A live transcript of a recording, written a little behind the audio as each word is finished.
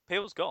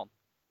Peel's gone.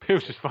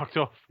 Peel's just fucked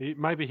off.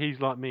 Maybe he's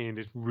like me and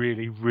just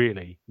really,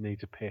 really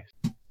needs a piss.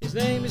 His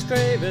name is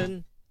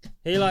Craven,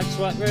 he likes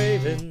white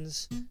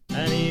ravens,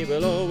 and he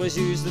will always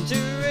use them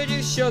to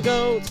reduce your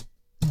gold.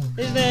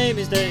 His name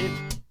is Dave,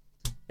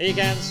 he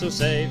cancels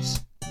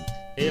saves,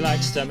 he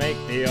likes to make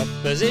the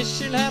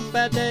opposition have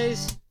bad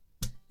days.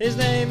 His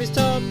name is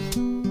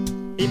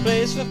Tom, he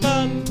plays for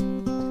fun,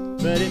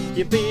 but if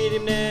you beat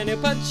him then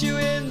he'll punch you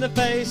in the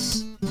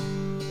face.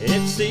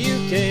 It's the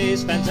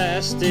UK's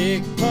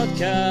fantastic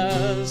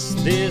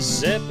podcast.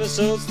 This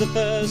episode's the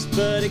first,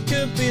 but it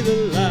could be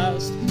the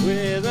last.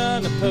 With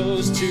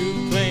unopposed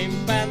to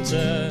claim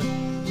banter,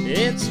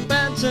 it's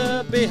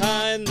banter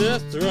behind the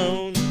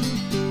throne.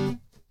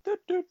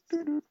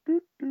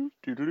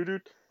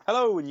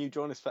 Hello, and you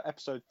join us for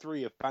episode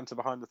 3 of Banter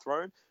Behind the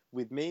Throne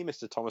with me,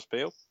 Mr. Thomas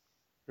Peel.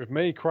 With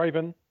me,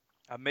 Craven.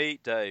 And me,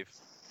 Dave.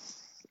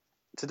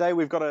 Today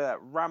we've got a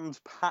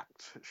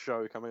rammed-packed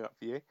show coming up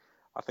for you.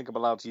 I think I'm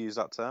allowed to use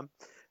that term.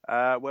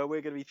 Where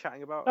we're going to be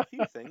chatting about a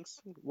few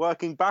things.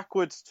 Working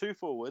backwards to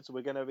forwards,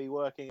 we're going to be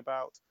working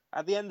about,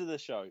 at the end of the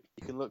show,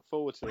 you can look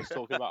forward to us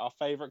talking about our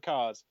favourite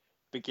cards,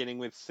 beginning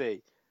with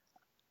C.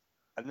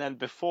 And then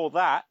before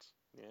that,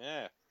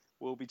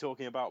 we'll be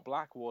talking about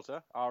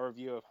Blackwater, our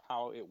review of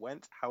how it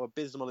went, how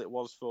abysmal it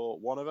was for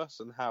one of us,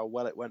 and how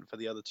well it went for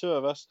the other two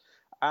of us.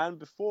 And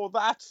before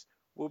that,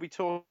 we'll be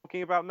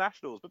talking about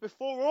Nationals. But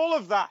before all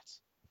of that,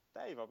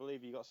 Dave, I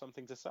believe you got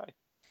something to say.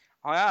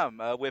 I am.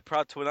 We're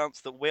proud to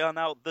announce that we are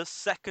now the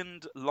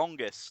second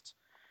longest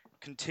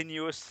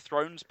continuous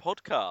Thrones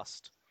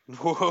podcast.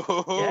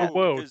 Whoa! Yeah,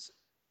 world. because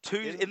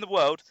in the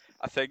world,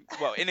 I think,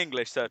 well, in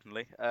English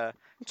certainly,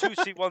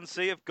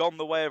 2C1C have gone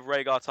the way of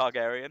Rhaegar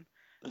Targaryen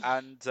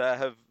and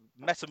have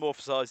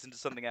metamorphosized into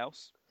something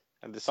else.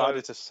 And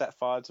decided to set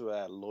fire to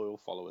their loyal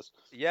followers.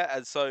 Yeah,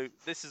 and so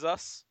this is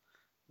us.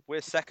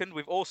 We're second.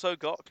 We've also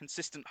got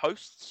consistent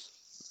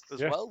hosts as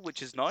well,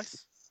 which is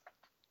nice.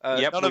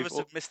 None of us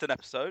have missed an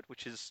episode,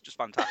 which is just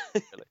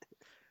fantastic,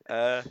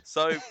 really.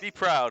 So be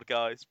proud,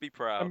 guys. Be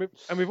proud.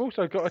 And we've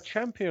also got a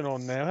champion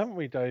on now, haven't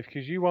we, Dave?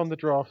 Because you won the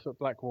draft at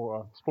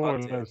Blackwater.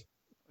 Spoilers.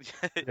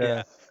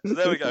 Yeah. So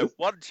there we go.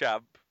 One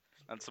champ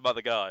and some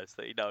other guys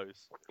that he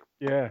knows.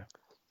 Yeah.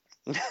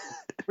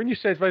 When you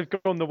said they've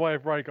gone the way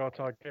of Rhaegar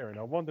Targaryen,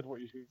 I wondered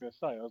what you were going to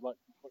say. I was like,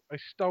 they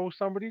stole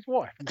somebody's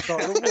wife and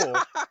started a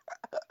war.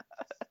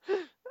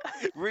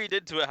 Read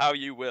into it how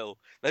you will.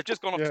 They've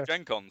just gone off to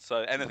Gen Con, so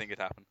anything could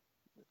happen.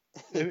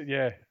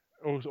 Yeah,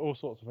 all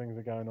sorts of things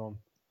are going on.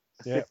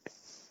 Yeah.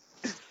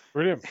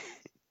 Brilliant.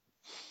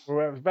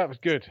 Well, that was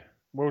good.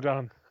 Well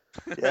done.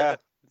 Yeah.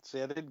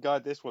 See, I didn't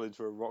guide this one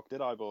into a rock,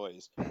 did I,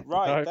 boys?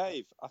 Right, No.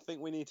 Dave. I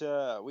think we need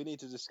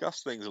to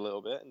discuss things a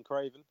little bit. And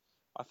Craven,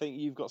 I think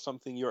you've got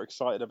something you're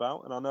excited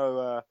about, and I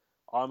know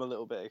I'm a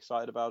little bit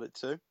excited about it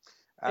too.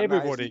 And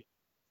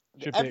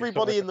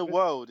Everybody in the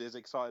world is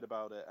excited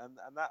about it, and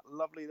that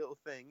lovely little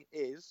thing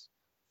is,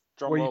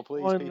 drum roll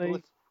please, people.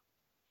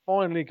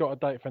 Finally got a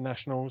date for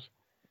Nationals.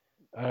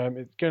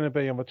 It's going to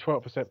be on the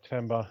 12th of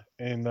September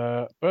in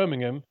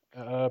Birmingham,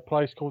 at a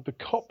place called the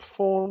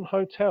Copthorne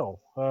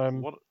Hotel.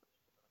 What?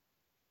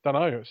 Don't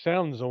know. It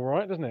sounds all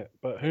right, doesn't it?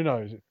 But who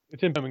knows?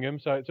 It's in Birmingham,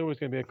 so it's always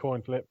going to be a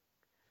coin flip.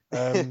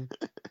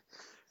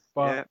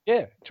 But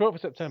yeah, 12th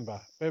of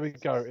September. There we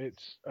go.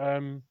 It's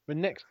the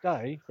next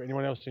day for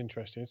anyone else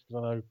interested,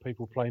 because I know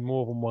people play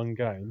more than one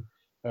game.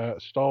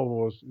 Star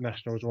Wars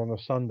Nationals are on a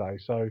Sunday,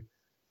 so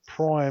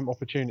prime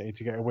opportunity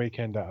to get a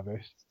weekend out of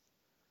this.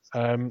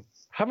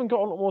 Haven't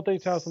got a lot more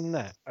details than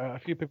that. A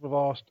few people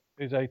have asked,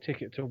 is a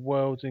ticket to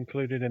Worlds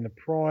included in the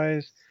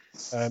prize?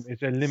 Is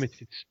there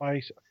limited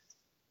space?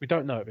 We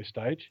don't know at this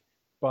stage,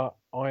 but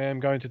I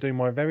am going to do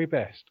my very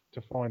best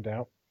to find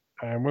out.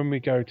 And when we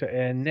go to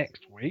air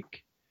next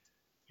week,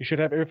 you should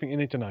have everything you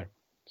need to know.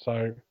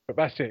 So, but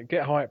that's it.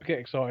 Get hyped, get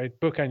excited,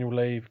 book annual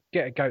leave,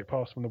 get a gate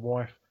pass from the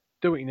wife,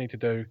 do what you need to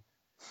do.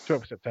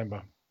 12th of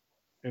September.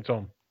 It's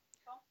on.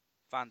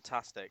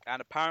 Fantastic.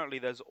 And apparently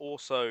there's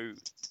also,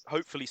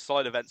 hopefully,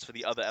 side events for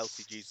the other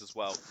LCGs as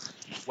well.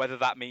 Whether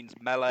that means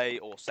Melee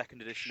or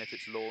second edition if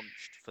it's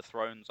launched for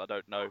Thrones, I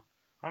don't know.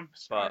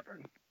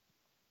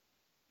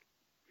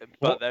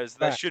 But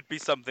there should be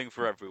something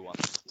for everyone.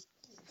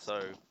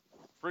 So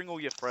bring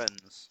all your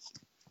friends.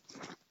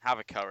 Have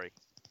a curry.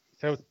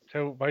 They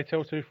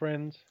tell two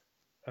friends,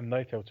 and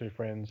they tell two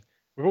friends.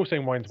 We've all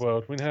seen Wayne's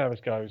World. We know how this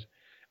goes.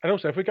 And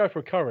also, if we go for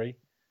a curry,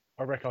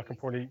 I reckon I can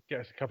probably get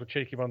us a couple of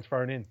cheeky ones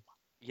thrown in.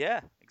 Yeah,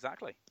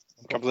 exactly.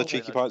 A couple of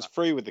cheeky bites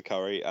free with the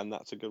curry, and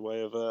that's a good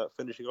way of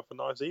finishing off a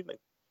nice evening.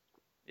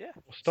 Yeah,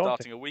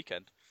 starting a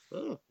weekend.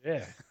 Oh.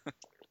 Yeah,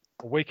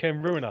 a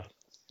weekend ruiner.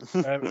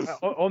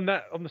 On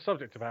the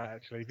subject of that,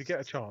 actually, if you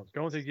get a chance,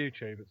 go onto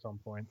YouTube at some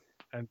point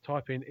and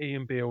type in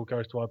Ian Beale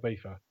goes to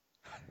Ibiza.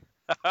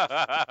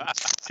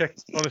 Check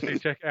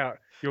it out.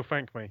 You'll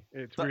thank me.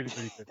 It's really,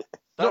 really good.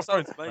 That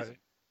sounds amazing.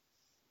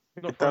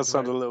 It does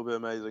sound a little bit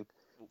amazing.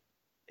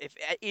 If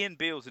Ian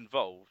Beale's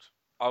involved,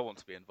 I want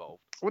to be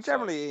involved. Well,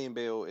 generally, Ian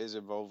Beale is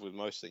involved with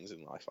most things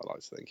in life, I like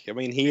to think. I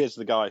mean, he is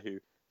the guy who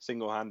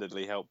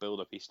single-handedly helped build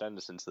up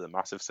EastEnders into the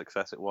massive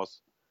success it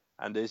was.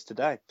 and is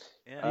today.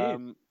 Yeah.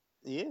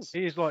 He is.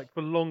 He is like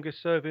the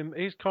longest serving.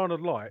 He's kind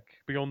of like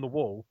Beyond the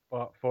Wall,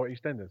 but for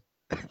EastEnders.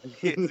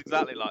 He is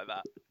exactly like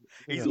that.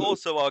 He's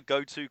also our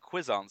go-to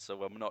quiz answer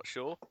when we're not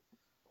sure,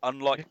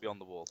 unlike Beyond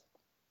the Wall.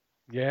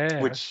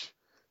 Yeah. Which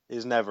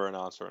is never an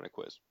answer in a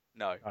quiz.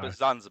 No, but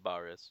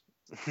Zanzibar is.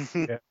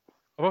 Yeah.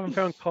 I've often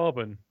found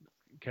carbon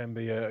can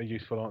be a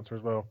useful answer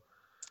as well.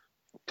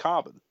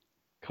 Carbon?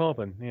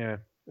 Carbon, yeah.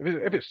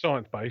 If it's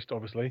science-based,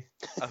 obviously.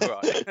 Oh,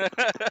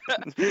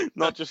 right.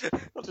 not just,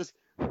 what's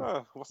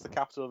the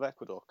capital of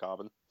Ecuador?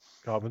 Carbon.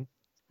 Carbon.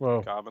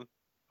 Well, Carbon.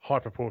 High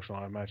proportion,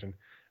 I imagine.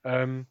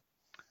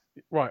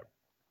 Right.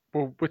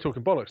 Well, we're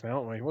talking bollocks now,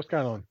 aren't we? What's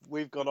going on?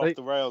 We've gone off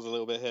the rails a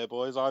little bit here,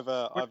 boys.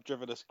 I've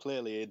driven us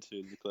clearly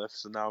into the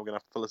cliffs, and now I'm going to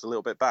have to pull us a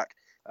little bit back.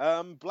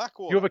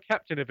 Blackwater. You're the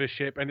captain of this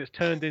ship, and it's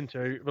turned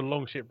into the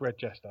longship Red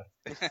Jester.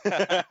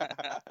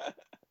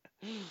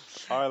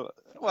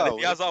 If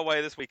he has our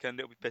way this weekend,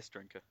 it'll be Piss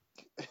Drinker.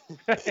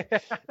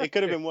 It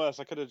could have been worse.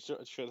 I could have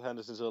turned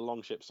us into a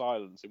longship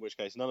silence, in which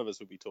case none of us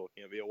would be talking.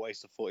 It'd be a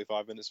waste of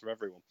 45 minutes for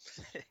everyone.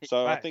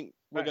 So I think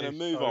we're going to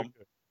move on,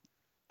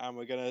 and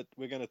we're going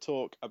to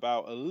talk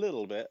about a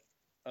little bit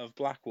of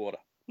Blackwater.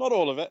 Not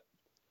all of it.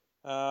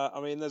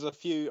 I mean, there's a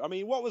few. I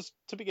mean, what was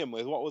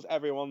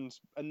everyone's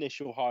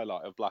initial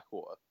highlight of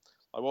Blackwater?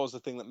 Like, what was the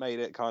thing that made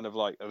it kind of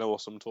like an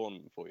awesome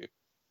tournament for you?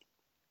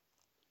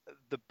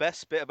 The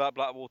best bit about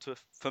Blackwater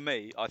for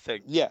me, I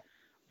think,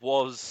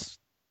 was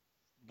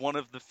one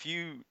of the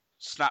few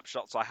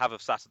snapshots I have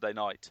of Saturday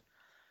night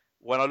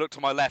when I look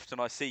to my left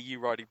and I see you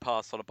riding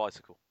past on a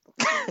bicycle.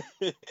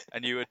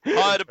 And you had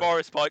hired a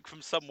Boris bike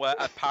from somewhere,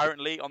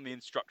 apparently on the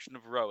instruction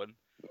of Rowan.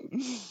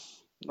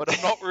 But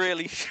I'm not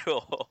really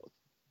sure.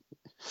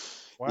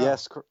 Wow.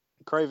 Yes,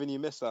 Craven, you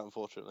missed that,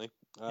 unfortunately.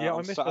 Yeah, I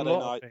missed Saturday a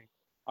lot of things.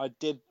 I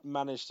did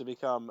manage to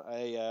become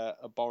a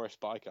Boris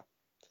biker.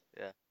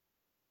 Yeah.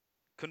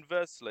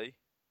 Conversely,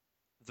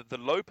 the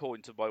low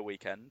point of my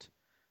weekend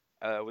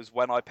was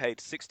when I paid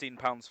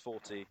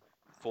 £16.40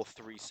 for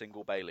 3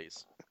 single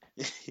Baileys.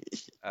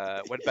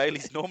 When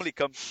Baileys normally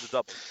comes as a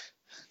double.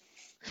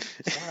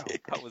 Wow,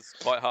 that was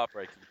quite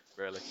heartbreaking,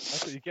 really.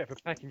 That's what you get for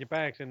packing your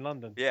bags in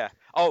London. Yeah.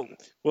 Oh,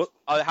 well,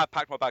 I have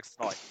packed my bags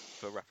tonight,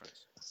 for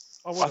reference.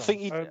 Oh, well, I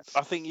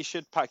think you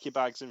should pack your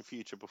bags in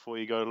future before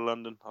you go to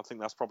London. I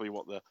think that's probably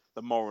what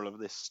the moral of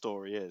this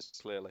story is.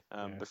 Clearly.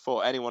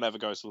 Before anyone ever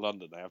goes to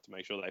London, they have to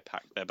make sure they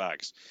pack their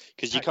bags.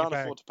 Because you can't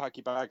afford to pack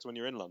your bags when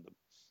you're in London.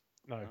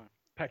 No.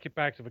 Pack your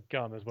bags with a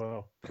gun as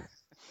well.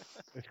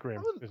 It's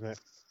grim, isn't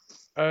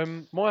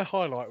it? My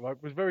highlight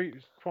was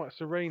quite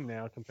serene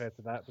now compared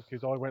to that,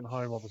 because I went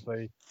home,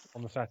 obviously,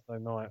 on the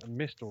Saturday night and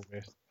missed all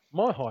this.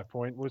 My high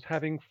point was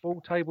having full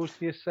tables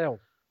to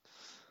yourself.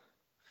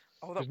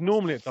 Because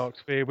normally at Dark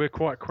Sphere, we're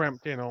quite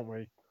cramped in, aren't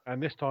we?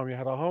 And this time you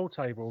had a whole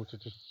table to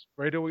just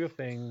spread all your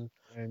things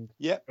and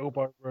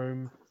elbow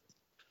room,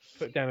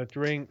 put down a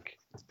drink,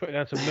 put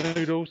down some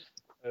noodles.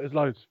 There's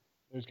loads.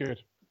 It was good.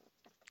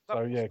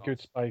 So, yeah,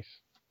 good space.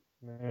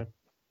 Yeah.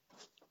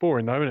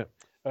 Boring, though, isn't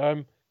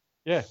it?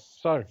 Yeah,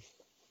 so,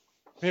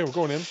 here, we're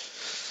going in.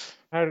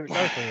 How did it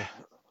go for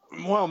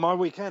you? Well, my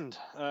weekend.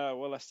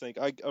 Let's think.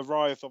 I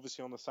arrived,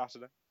 obviously, on the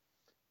Saturday.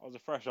 I was a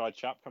fresh-eyed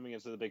chap coming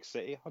into the big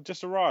city. I'd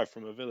just arrived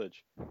from a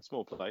village, a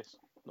small place,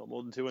 not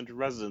more than 200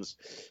 residents,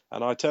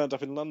 and I turned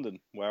up in London,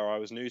 where I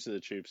was new to the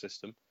tube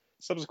system.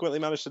 Subsequently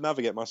managed to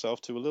navigate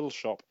myself to a little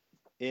shop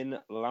in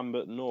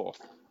Lambeth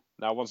North.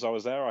 Now, once I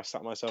was there, I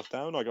sat myself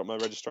down, I got my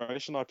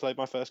registration, I played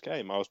my first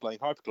game. I was playing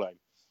Hyperclaim.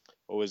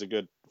 Always a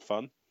good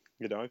fun,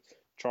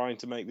 trying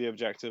to make the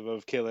objective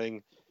of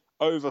killing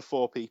over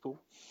 4 people.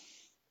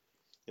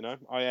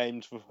 I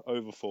aimed for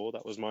over 4.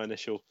 That was my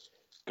initial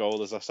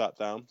goal as I sat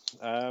down,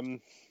 and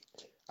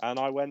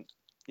I went,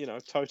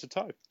 toe to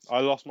toe. I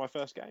lost my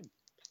first game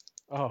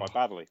quite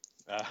badly.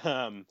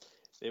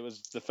 It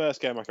was the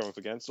first game I came up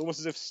against, almost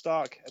as if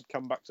Stark had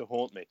come back to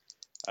haunt me.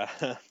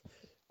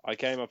 I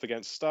came up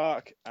against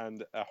Stark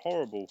and a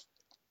horrible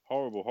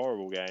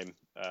game,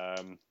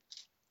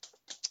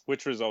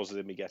 which resulted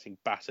in me getting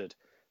battered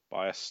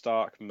by a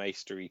Stark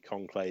Maestery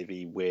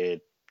Conclave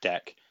weird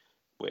deck,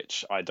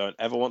 which I don't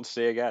ever want to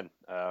see again,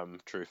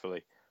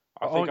 truthfully.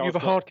 Aren't you the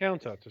hard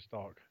counter to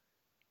Stark?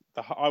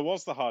 I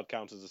was the hard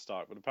counter to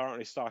Stark, but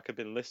apparently Stark had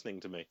been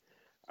listening to me.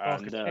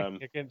 Stark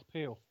against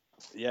Peel.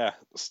 Yeah,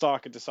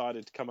 Stark had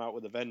decided to come out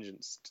with a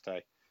vengeance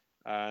today,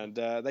 and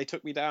they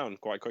took me down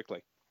quite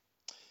quickly.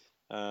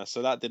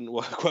 So that didn't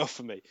work well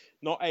for me.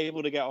 Not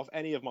able to get off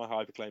any of my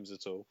hyperclaims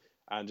at all,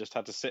 and just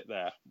had to sit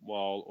there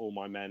while all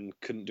my men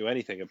couldn't do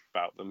anything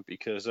about them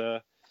because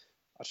I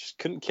just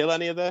couldn't kill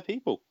any of their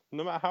people,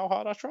 no matter how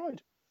hard I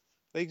tried.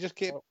 They just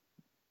kept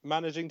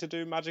managing to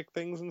do magic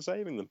things and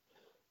saving them.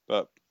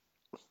 But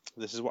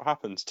this is what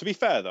happens. To be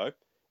fair, though,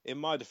 in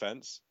my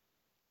defence,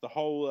 the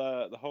whole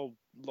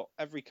lot,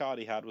 every card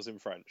he had was in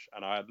French,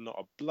 and I had not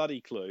a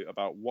bloody clue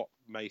about what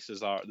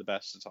maces are at the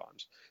best of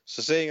times.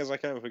 So seeing as I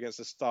came up against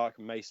a Stark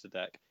Maester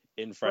deck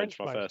in French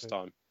my first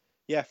time.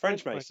 Yeah,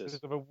 French maces.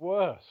 They're the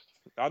worst.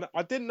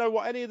 I didn't know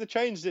what any of the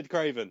chains did,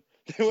 Craven.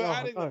 They were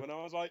adding them, and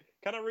I was like,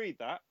 can I read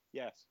that?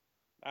 Yes.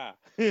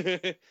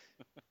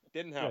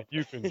 Didn't help. Yeah,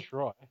 you can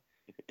try.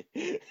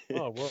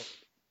 Oh well.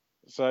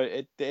 So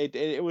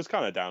it was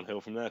kind of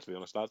downhill from there, to be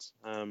honest, lads.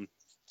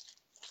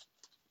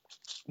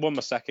 Won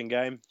my second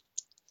game.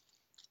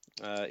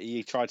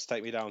 He tried to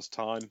take me down to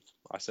time.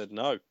 I said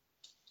no,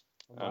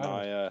 and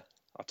I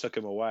took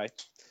him away.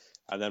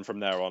 And then from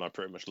there on, I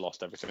pretty much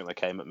lost everything that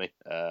came at me.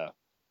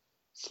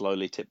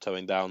 Slowly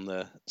tiptoeing down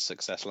the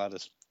success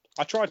ladders.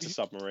 I tried to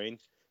submarine,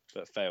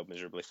 but failed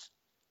miserably.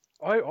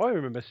 I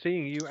remember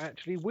seeing you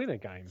actually win a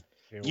game.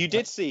 Phil. You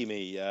did see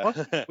me. I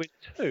win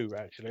 2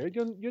 actually.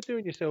 You're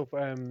doing yourself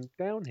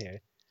down here.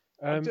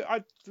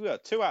 I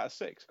 2 out of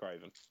 6,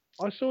 Craven.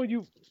 I saw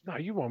you. No,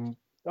 you won.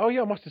 Oh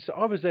yeah, I must have.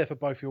 I was there for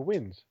both your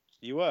wins.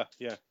 You were,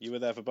 yeah. You were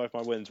there for both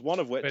my wins. One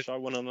of which I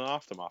won on an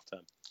aftermath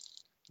turn.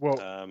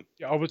 Well,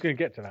 yeah, I was going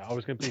to get to that. I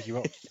was going to pick you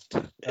up.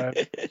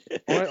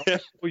 I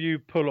saw you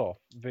pull off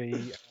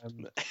the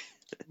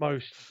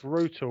most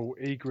brutal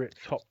egret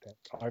top deck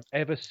I've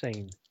ever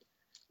seen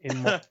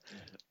in my.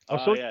 I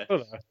saw you pull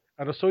her,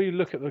 and I saw you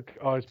look at the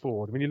guy's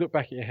board. When you look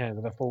back at your hand,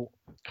 and I thought,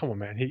 "Come on,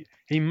 man,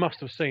 he must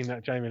have seen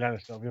that Jaime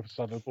Lannister on the other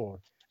side of the board."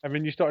 And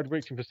when you started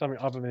reaching for something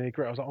other than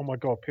egret, I was like, "Oh my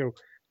god, Peel,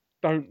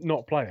 don't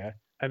not play her."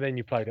 And then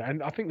you played it,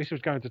 and I think this was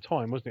going to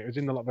time, wasn't it? It was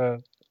in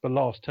the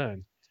last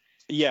turn.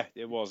 Yeah,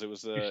 it was. It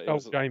was. You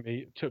stole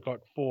Jaime. Took like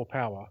 4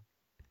 power.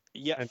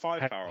 Yeah,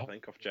 5 power, I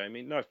think, off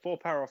Jaime. No, 4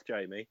 power off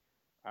Jaime,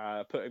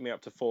 putting me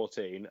up to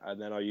 14, and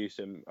then I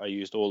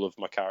used all of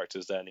my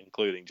characters then,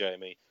 including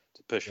Jaime,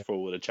 to push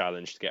forward a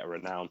challenge to get a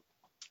renown.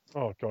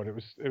 Oh god, it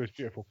was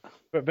beautiful.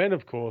 But then,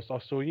 of course, I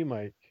saw you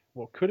make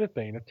what could have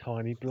been a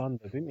tiny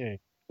blunder, didn't you?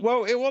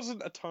 Well, it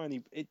wasn't a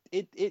tiny.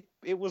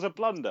 It was a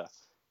blunder,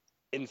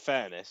 in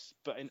fairness,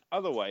 but in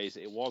other ways,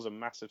 it was a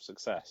massive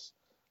success.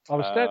 I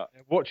was standing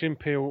there watching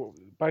Peel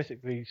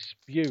basically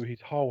spew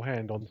his whole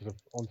hand onto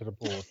the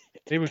board.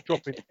 He was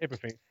dropping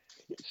everything.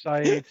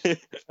 Sage,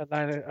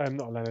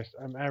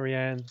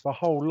 Ariane, the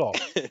whole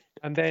lot.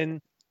 And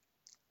then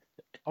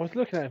I was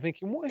looking at it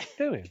thinking, what is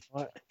he doing?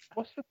 Like,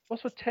 what's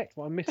the tech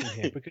that I'm missing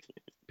here? Because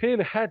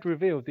Peel had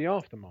revealed the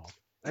aftermath.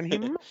 And he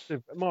must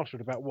have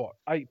marshalled about,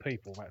 8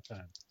 people that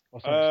turn?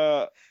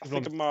 I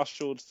think I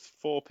marshalled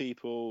 4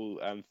 people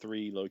and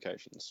 3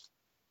 locations.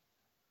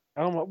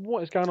 And I'm like,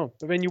 what is going on?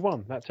 But then you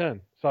won that turn.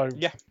 So,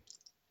 yeah.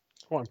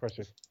 Quite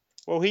impressive.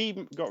 Well, he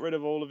got rid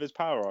of all of his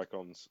power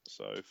icons.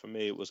 So, for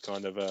me, it was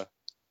kind of a...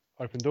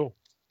 open door.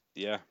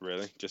 Yeah,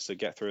 really. Just to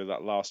get through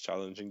that last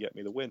challenge and get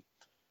me the win.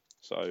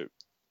 So,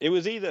 it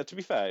was either, to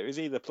be fair,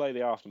 play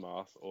the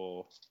Aftermath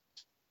or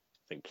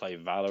I think play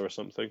Valor or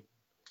something.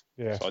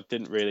 Yeah. So, I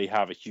didn't really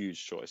have a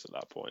huge choice at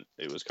that point.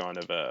 It was kind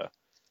of a...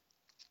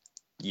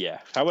 Yeah.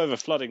 However,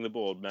 flooding the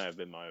board may have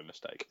been my own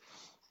mistake.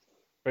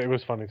 But it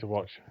was funny to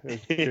watch.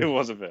 It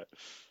was a bit.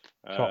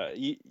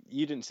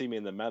 You didn't see me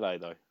in the melee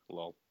though.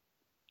 Lol.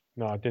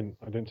 No, I didn't.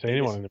 I didn't see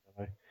anyone in the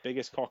melee.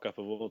 Biggest cock up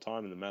of all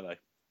time in the melee.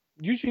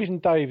 You was using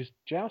Dave's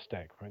joust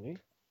deck, weren't you?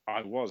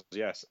 I was,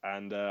 yes,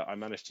 and I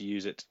managed to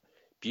use it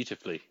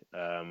beautifully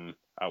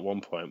at one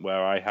point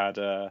where I had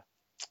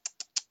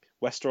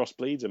Westeros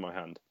Bleeds in my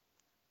hand.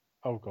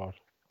 Oh god.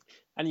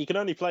 And you can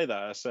only play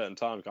that at a certain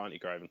time, can't you,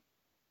 Craven?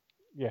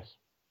 Yes.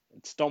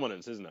 It's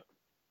dominance, isn't it?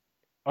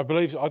 I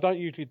believe I don't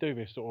usually do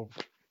this sort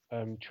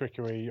of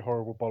trickery,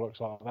 horrible bollocks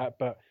like that,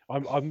 but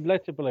I'm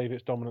led to believe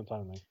it's dominance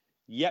only.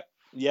 Yep,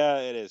 yeah,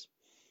 it is.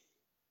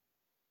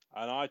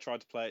 And I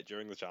tried to play it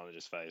during the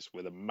challenges phase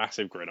with a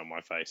massive grin on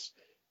my face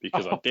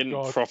because I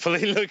didn't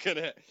properly look at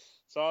it.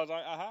 So I was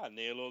like, aha,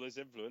 Neil all this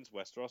influence,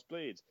 Westeros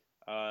Bleeds.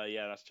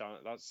 Yeah,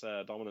 that's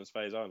dominance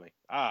phase only.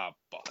 Ah,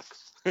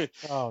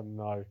 bollocks. Oh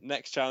no.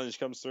 Next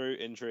challenge comes through,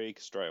 intrigue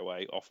straight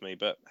away off me.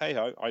 But hey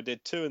ho, I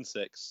did 2 and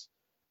 6,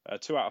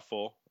 2 out of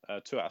 4.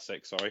 2 out of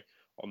 6, sorry,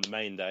 on the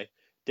main day.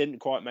 Didn't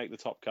quite make the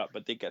top cut,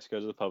 but did get to go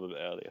to the pub a bit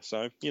earlier.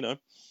 So, you know.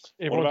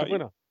 Everyone's a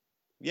winner.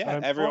 Yeah,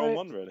 everyone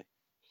won, really.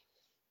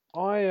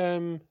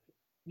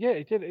 Yeah,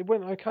 it did. It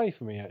went okay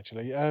for me,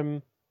 actually.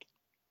 I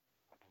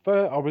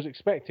was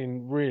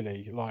expecting,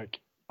 really, like,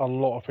 a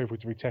lot of people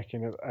to be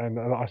teching it, and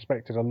I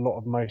expected a lot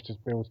of Maester's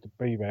builds to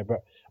be there,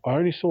 but I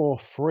only saw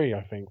 3,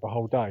 I think, the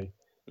whole day.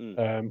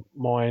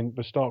 Mine,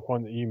 the Stark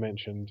one that you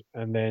mentioned,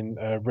 and then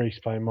Reese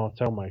playing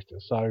Martell Maester.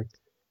 So,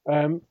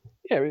 yeah,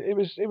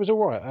 it was all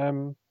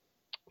right.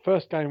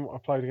 First game I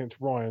played against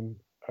Ryan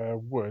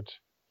Wood,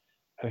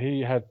 and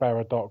he had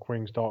Barra, Dark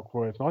Wings, Dark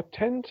Words. And I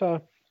tend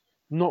to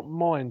not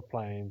mind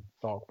playing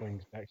Dark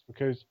Wings decks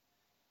because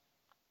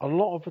not a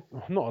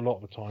lot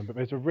of the time, but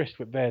there's a risk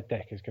that their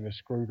deck is going to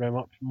screw them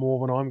up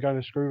more than I'm going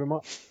to screw them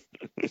up.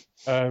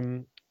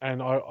 And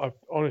I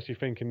honestly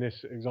think in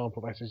this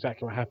example that's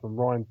exactly what happened.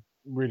 Ryan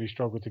really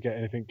struggled to get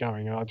anything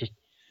going, and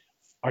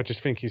I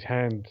just think his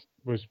hand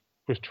was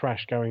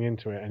trash going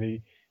into it, and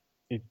he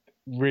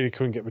really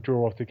couldn't get the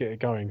draw off to get it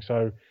going.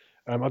 So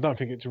I don't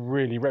think it's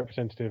really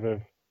representative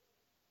of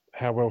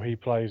how well he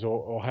plays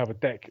or how the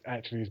deck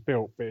actually is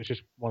built, but it's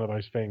just one of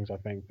those things, I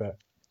think, that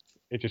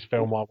it just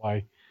fell my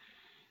way.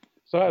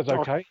 So that was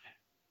okay.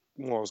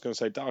 Well, I was going to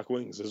say Dark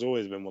Wings has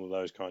always been one of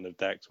those kind of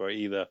decks where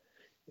either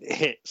it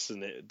hits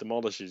and it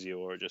demolishes you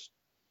or it just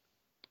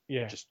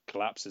Yeah. Just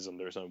collapses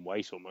under its own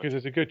weight almost. Because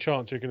there's a good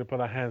chance you're going to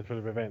put a handful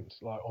of events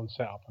like on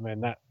setup, and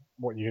then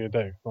what you're going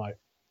to do? Like,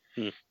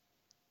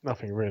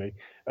 nothing really.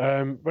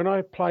 When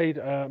I played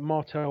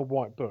Martell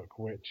White Book,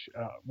 which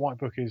White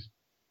Book is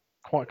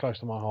quite close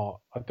to my heart.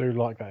 I do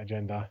like that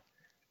agenda.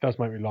 It does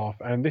make me laugh,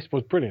 and this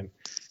was brilliant.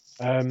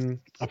 I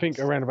think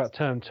around about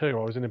turn 2,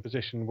 I was in a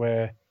position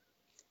where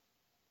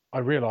I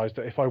realised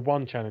that if I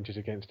won challenges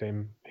against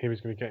him, he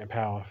was going to get in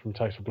power from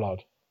Taste of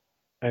Blood.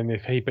 And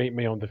if he beat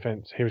me on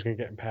defence, he was going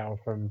to get in power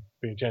from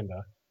the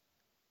agenda.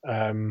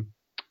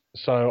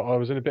 So I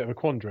was in a bit of a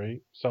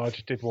quandary. So I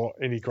just did what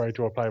any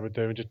Greyjoy player would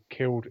do and just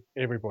killed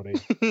everybody.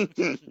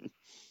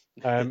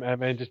 And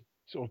then just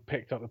sort of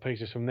picked up the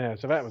pieces from there.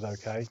 So that was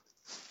okay.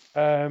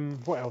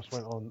 What else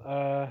went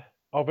on?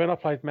 Then I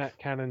played Matt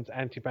Cannon's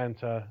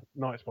Anti-Banter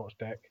Night's Watch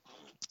deck,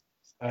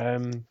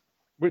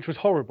 which was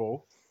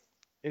horrible.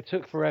 It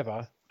took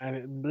forever, and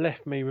it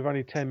left me with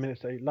only 10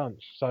 minutes to eat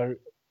lunch. So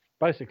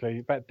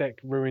basically, that deck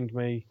ruined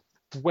me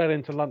well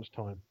into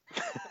lunchtime,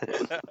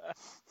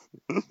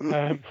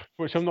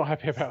 which I'm not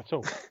happy about at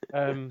all.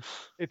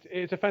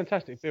 It's a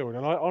fantastic build,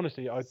 and I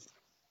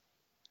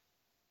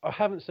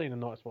haven't seen a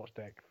Night's Watch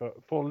deck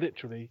for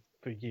literally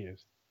for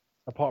years,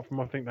 apart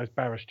from I think those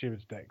Barra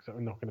Stewards decks that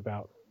were knocking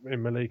about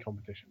in melee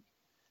competitions.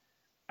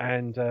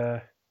 And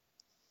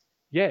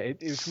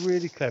it was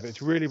really clever.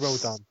 It's really well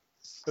done.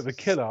 But the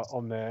killer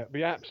on there,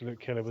 the absolute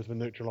killer, was the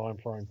Neutral Iron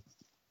Throne.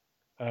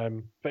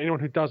 For anyone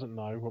who doesn't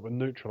know what the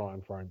Neutral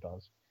Iron Throne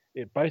does,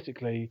 it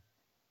basically,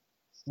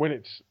 when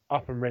it's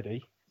up and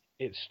ready,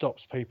 it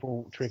stops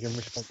people triggering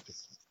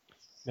responses.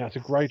 Now, as a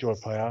Greyjoy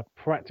player,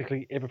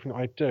 practically everything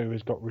I do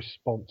has got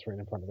response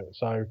written in front of it.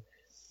 So,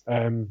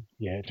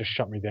 it just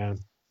shut me down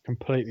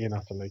completely and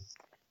utterly.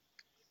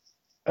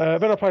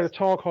 Then I played a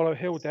Targ Hollow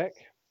Hill deck.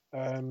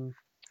 I've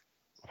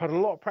had a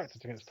lot of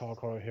practice against Targ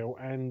Hollow Hill,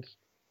 and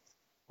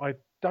I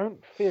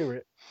don't fear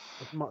it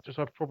as much as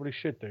I probably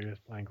should do as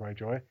playing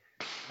Greyjoy,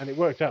 and it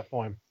worked out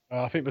fine.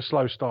 I think the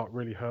slow start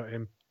really hurt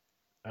him.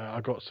 I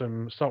got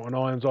some Salt and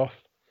Irons off,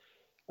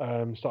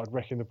 started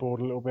wrecking the board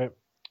a little bit,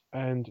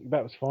 and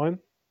that was fine.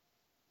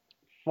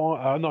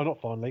 No, not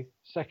finally.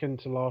 Second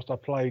to last, I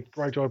played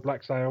Greyjoy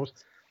Black Sails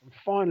and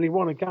finally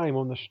won a game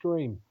on the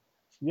stream.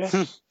 Yes.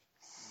 Nice.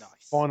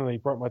 Finally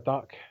broke my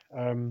duck.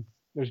 It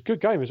was a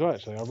good game as well,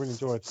 actually. I really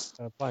enjoyed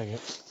playing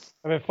it.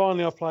 And then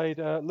finally I played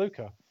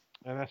Luca.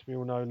 And as we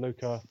all know,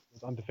 Luca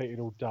was undefeated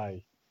all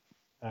day.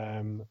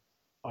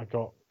 I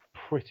got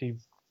pretty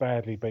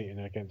badly beaten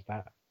against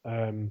that.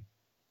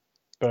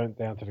 Burnt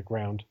down to the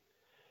ground.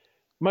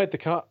 Made the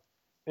cut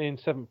in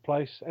 7th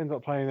place. Ended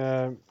up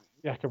playing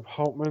Jakob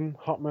Holtman.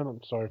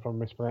 I'm sorry if I'm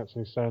mispronouncing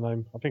his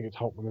surname. I think it's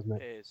Holtman, isn't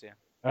it? It is, yeah.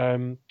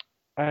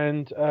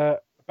 And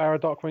Barra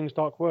Dark Wings,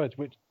 Dark Words,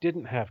 which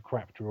didn't have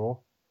crap draw.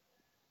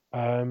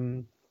 I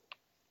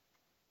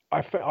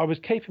was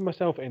keeping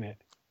myself in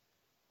it.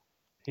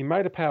 He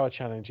made a power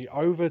challenge. He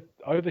over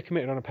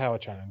committed on a power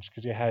challenge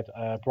because he had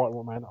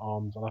Brightwater Man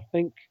Arms and I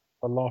think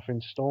a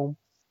Laughing Storm.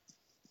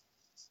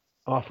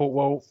 And I thought,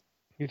 well,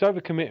 he's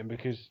overcommitting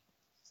because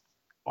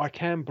I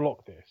can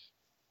block this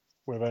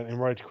with an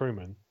Enraged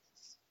Crewman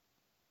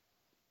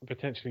and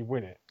potentially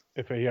win it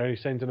if he only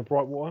sends in a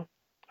Brightwater.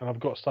 And I've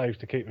got saves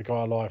to keep the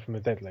guy alive from the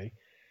Deadly.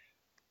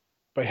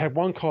 But he had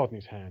one card in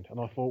his hand, and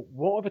I thought,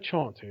 what are the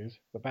chances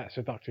that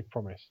Seductive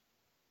Promise?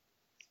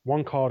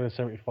 One card in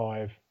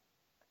 75.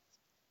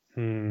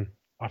 I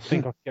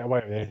think I can get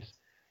away with this.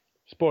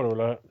 Spoiler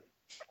alert,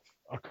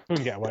 I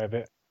couldn't get away with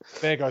it.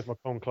 There goes my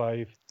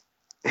Conclave.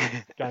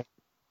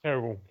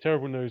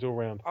 Terrible news all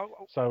round. I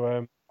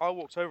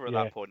walked over at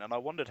that point, and I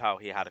wondered how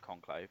he had a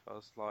Conclave. I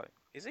was like,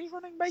 is he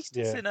running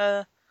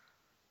Maestas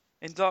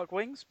in Dark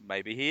Wings?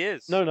 Maybe he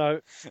is. No,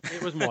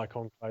 it was my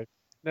Conclave.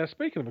 Now,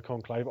 speaking of a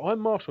Conclave, I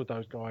marshaled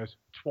those guys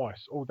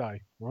twice all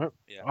day, right?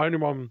 Yeah.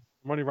 I'm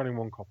only running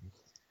one copy.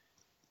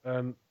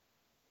 The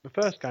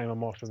first game I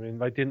marshaled them in,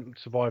 they didn't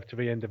survive to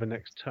the end of the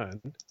next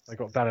turn. They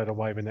got valid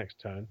away the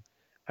next turn.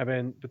 And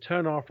then the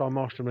turn after I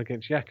marshaled them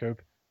against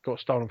Jakob, got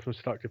stolen from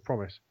Seductive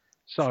Promise.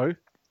 So,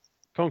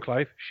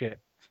 Conclave, shit.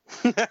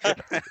 I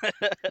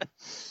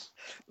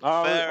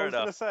was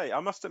going to say, I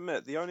must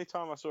admit, the only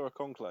time I saw a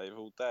Conclave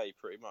all day,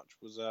 pretty much,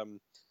 was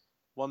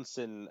once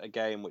in a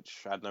game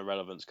which had no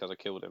relevance because I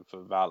killed him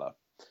for Valor,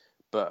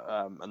 but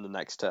and the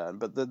next turn.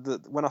 But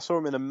when I saw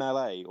him in a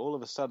melee, all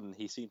of a sudden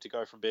he seemed to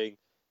go from being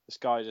this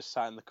guy just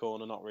sat in the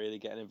corner, not really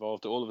getting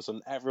involved, to all of a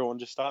sudden everyone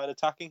just started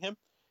attacking him.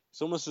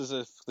 It's almost as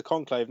if the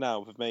Conclave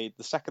now have made,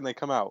 the second they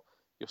come out,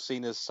 you're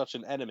seen as such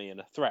an enemy and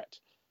a threat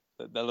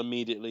that they'll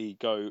immediately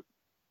go,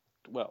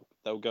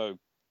 they'll go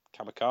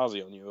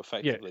kamikaze on you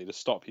effectively to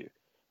stop you.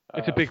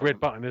 It's a big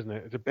red button, isn't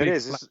it? It's a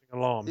big flashing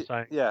alarm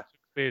saying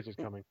Spears is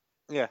coming.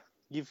 Yeah,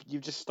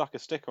 you've just stuck a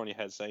sticker on your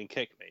head saying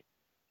 "kick me,"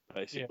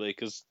 basically,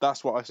 because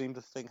that's what I seem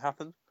to think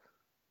happened.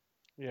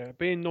 Yeah,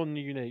 being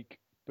non-unique,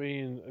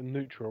 being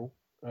neutral,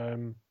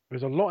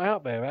 there's a lot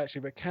out there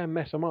actually that can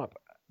mess them up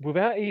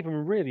without even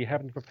really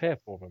having to prepare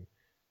for them.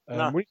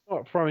 We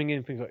start throwing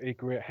in things like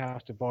Ygritte,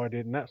 House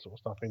Divided, and that sort of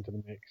stuff into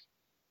the mix.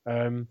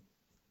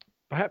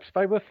 perhaps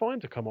they were fine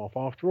to come off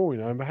after all,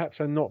 and perhaps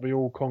they're not the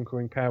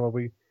all-conquering power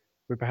we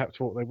perhaps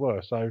thought they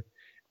were. So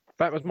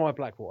that was my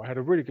Blackwater. I had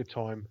a really good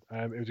time.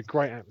 It was a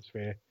great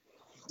atmosphere.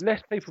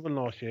 Less people than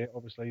last year,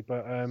 obviously,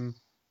 but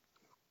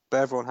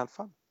everyone had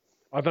fun.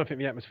 I don't think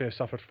the atmosphere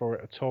suffered for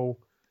it at all.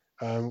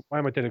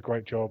 Whammer did a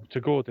great job.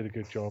 Tagore did a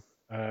good job.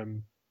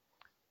 And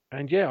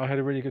yeah, I had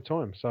a really good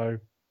time. So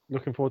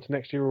looking forward to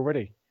next year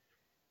already.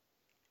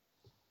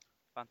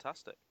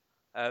 Fantastic.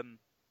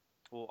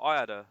 Well, I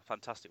had a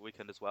fantastic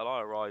weekend as well.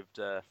 I arrived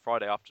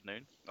Friday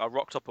afternoon. I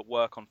rocked up at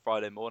work on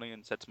Friday morning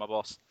and said to my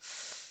boss,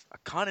 I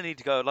kind of need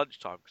to go at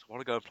lunchtime because I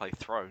want to go and play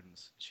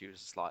Thrones. She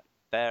was just like,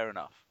 fair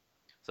enough.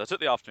 So I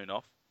took the afternoon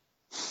off.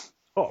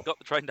 Got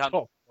the train down.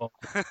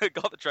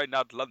 Got the train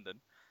down to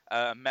London.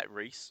 Met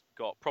Reese.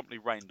 Got promptly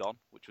rained on,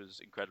 which was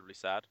incredibly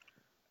sad.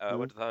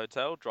 Went to the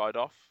hotel, dried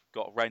off.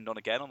 Got rained on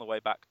again on the way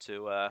back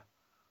to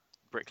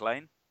Brick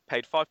Lane.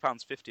 Paid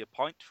 £5.50 a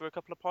pint for a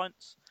couple of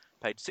pints.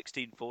 Paid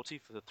 £16.40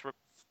 for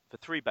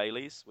 3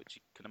 Baileys, which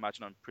you can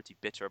imagine I'm pretty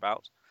bitter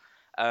about.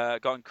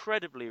 Got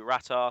incredibly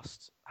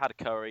rat-assed. Had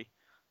a curry.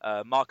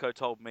 Marco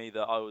told me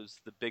that I was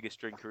the biggest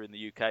drinker in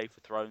the UK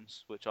for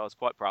Thrones, which I was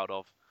quite proud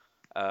of.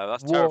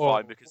 That's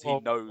terrifying because he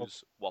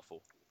knows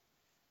waffle.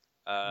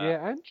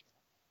 Yeah, and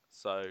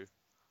so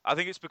I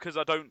think it's because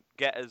I don't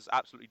get as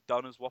absolutely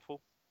done as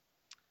waffle,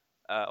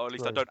 or at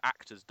least I don't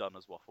act as done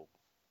as waffle.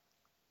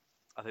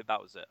 I think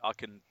that was it. I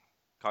can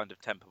kind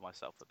of temper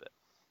myself a bit,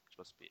 which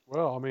must be it.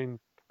 Well, I mean,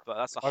 but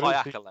that's a high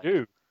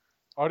accolade.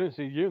 I didn't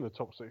see you in the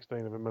top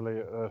 16 of Emily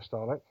at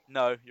Starlet.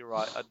 No, you're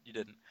right. You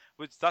didn't.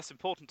 That's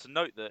important to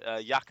note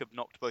that Jakob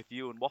knocked both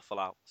you and Waffle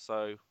out.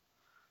 So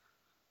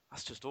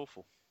that's just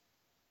awful.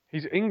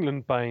 He's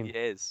England Bane. He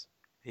is.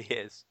 He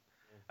is.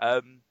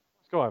 This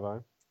guy,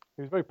 though,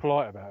 he was very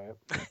polite about it.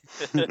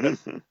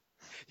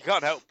 You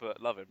can't help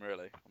but love him,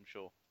 really, I'm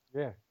sure.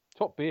 Yeah.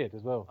 Top beard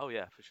as well. Oh,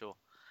 yeah, for sure.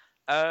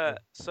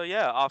 So,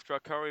 yeah, after our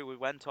curry, we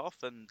went off,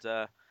 and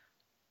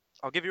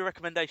I'll give you a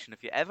recommendation.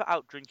 If you're ever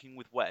out drinking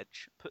with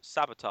Wedge, put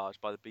Sabotage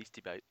by the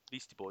Beastie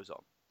Boys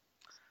on.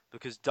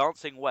 Because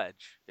Dancing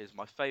Wedge is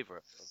my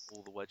favourite of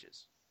all the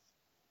Wedges.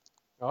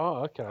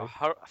 Oh, okay.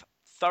 I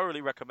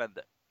thoroughly recommend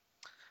it.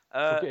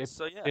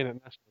 So, yeah.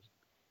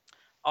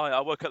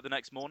 I woke up the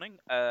next morning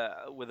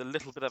with a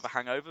little bit of a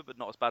hangover, but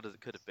not as bad as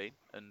it could have been,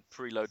 and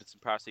preloaded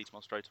some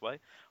paracetamol straight away.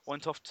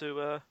 Went off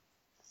to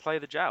play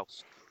the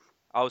joust.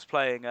 I was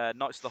playing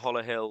Knights of the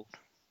Hollow Hill,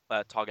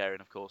 Targaryen,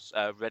 of course,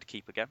 Red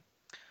Keep again.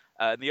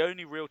 The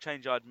only real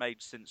change I'd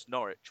made since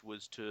Norwich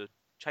was to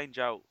change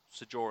out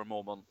Ser Jorah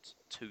Mormont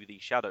to the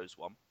Shadows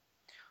one,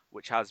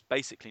 which has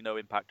basically no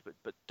impact,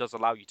 but does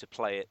allow you to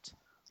play it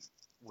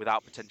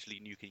without potentially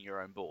nuking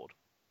your own board.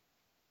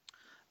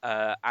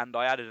 And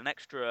I added an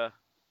extra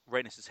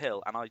Rhaenys'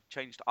 Hill, and I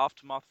changed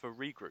Aftermath for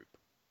Regroup.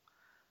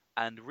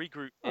 And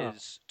Regroup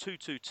is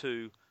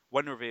 2/2/2.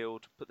 When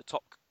revealed, put the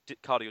top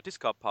card of your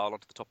discard pile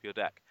onto the top of your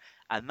deck.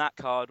 And that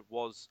card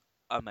was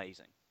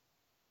amazing.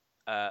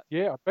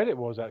 Yeah, I bet it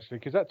was, actually,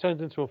 because that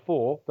turns into a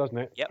 4, doesn't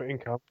it? Yep. For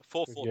income.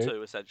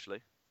 4/4/2,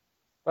 essentially.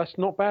 That's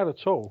not bad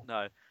at all.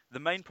 No. The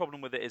main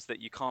problem with it is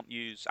that you can't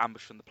use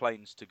Ambush from the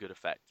Plains to good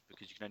effect,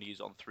 because you can only use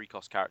it on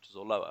 3-cost characters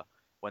or lower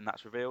when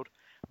that's revealed.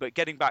 But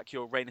getting back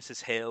your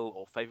Rhaenys' Hill,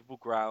 or Favourable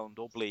Ground,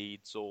 or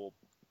Bleeds, or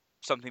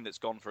something that's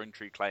gone for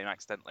Intrigue Claim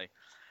accidentally,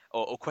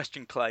 or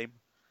Question Claim,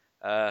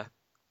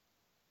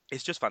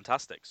 it's just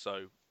fantastic.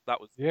 So that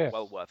was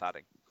well worth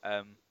adding.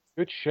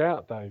 Good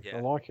shout, Dave. Yeah.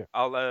 I like it.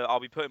 I'll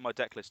be putting my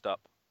deck list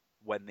up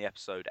when the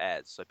episode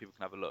airs, so people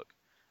can have a look.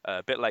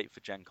 A bit late for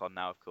Gen Con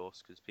now, of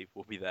course, because people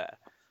will be there.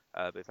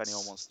 But if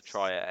anyone wants to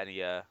try it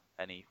at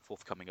any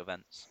forthcoming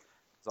events.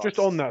 Just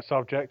on that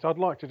subject, I'd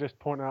like to just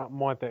point out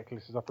my deck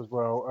list is up as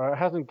well. It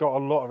hasn't got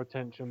a lot of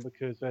attention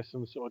because there's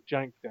some sort of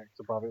jank decks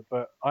above it,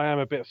 but I am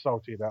a bit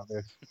salty about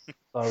this.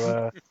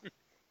 So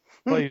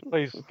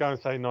please go and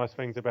say nice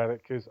things about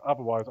it, because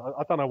otherwise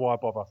I don't know why I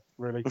bother,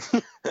 really.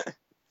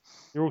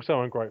 You're all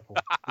so ungrateful.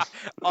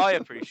 I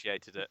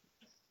appreciated it.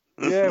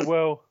 Yeah,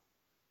 well...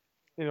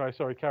 Anyway,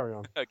 sorry, carry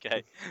on.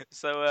 Okay,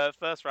 so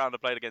first round I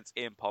played against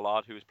Ian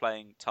Pollard, who was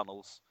playing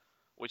Tunnels,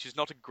 which is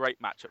not a great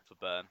matchup for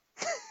Burn.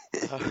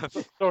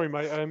 Sorry,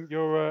 mate.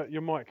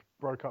 Your mic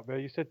broke up there.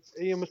 You said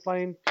Ian was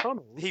playing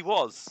Tunnels. He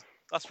was.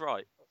 That's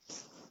right.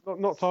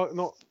 Not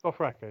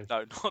Dothraki. No,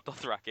 not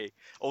Dothraki.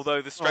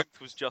 Although the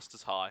strength was just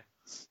as high.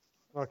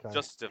 Okay.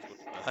 Just as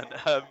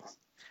difficult.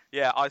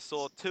 Yeah, I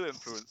saw 2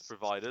 influence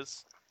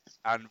providers,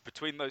 and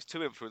between those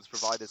 2 influence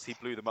providers, he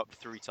blew them up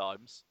 3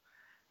 times,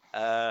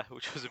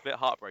 which was a bit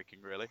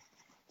heartbreaking, really.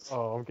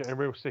 Oh, I'm getting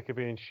real sick of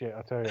being shit,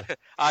 I tell you.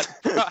 I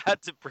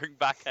had to bring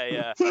back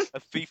a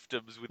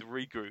fiefdoms with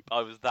Regroup.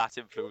 I was that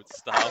influence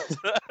starved.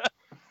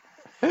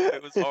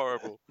 It was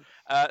horrible.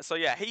 So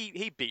yeah,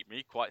 he beat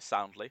me quite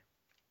soundly.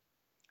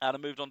 And I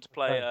moved on to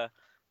play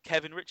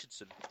Kevin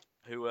Richardson,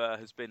 who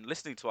has been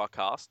listening to our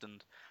cast,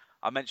 and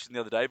I mentioned the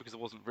other day because I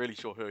wasn't really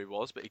sure who he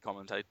was, but he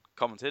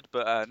commented.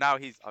 But now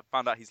I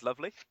found out he's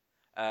lovely.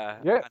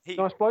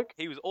 Nice bloke.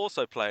 He was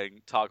also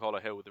playing Targ Hollow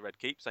Hill with the Red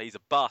Keep, so he's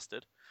a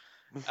bastard.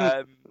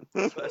 but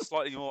a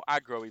slightly more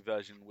aggro-y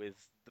version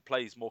that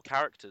plays more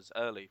characters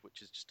early,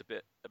 which is just a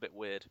bit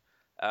weird,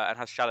 and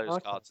has shadows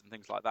cards and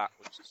things like that,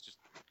 which is just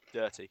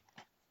dirty.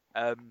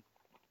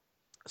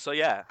 So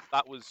yeah,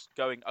 that was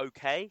going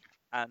okay,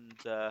 and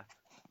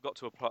got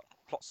to a plot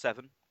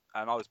 7,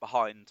 and I was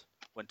behind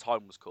when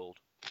time was called.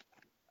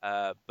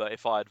 But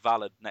if I had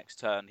Valid next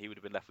turn, he would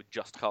have been left with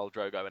just Khal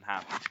Drogo in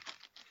hand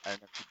and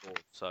empty board.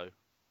 So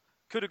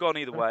could have gone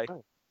either way.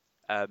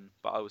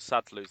 But I was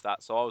sad to lose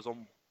that. So I was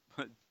on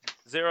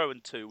 0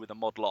 and 2 with a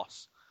mod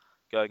loss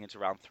going into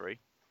round 3.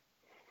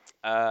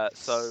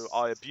 So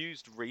I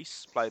abused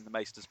Reese playing the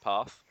Maester's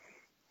Path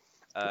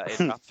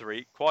in round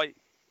 3 quite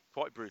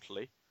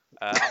brutally.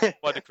 I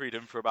decreed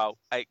him for about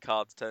 8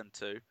 cards turn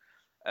 2.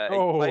 He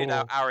played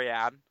out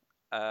Arianne,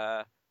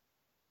 but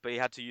he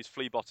had to use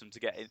Flea Bottom to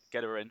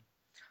get her in.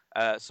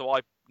 So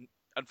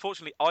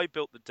unfortunately, I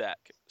built the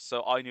deck,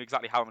 so I knew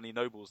exactly how many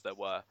nobles there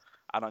were,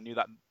 and I knew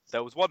that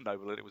there was one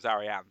noble and it was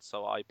Arianne.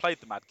 So I played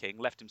the Mad King,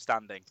 left him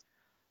standing,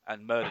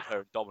 and murdered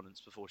her in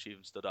dominance before she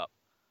even stood up.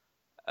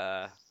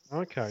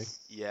 Okay.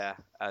 Yeah,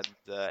 and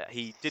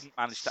he didn't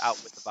manage to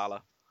outwit the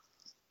Valor,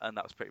 and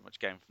that was pretty much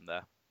game from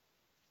there.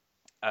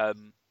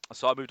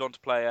 So I moved on to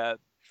play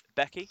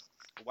Becky,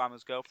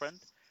 Whammer's girlfriend,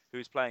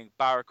 who's playing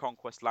Barra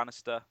Conquest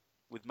Lannister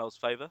with Mel's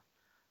Favour.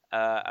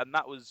 And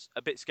that was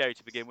a bit scary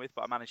to begin with,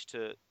 but I managed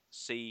to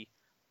see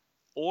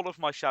all of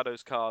my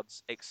Shadows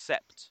cards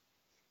except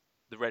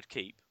the Red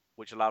Keep,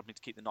 which allowed me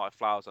to keep the Knight of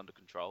Flowers under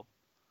control.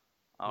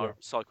 I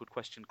cycled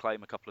Question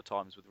Claim a couple of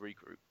times with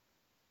Regroup.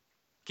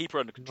 Keep her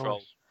under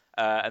control,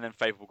 and then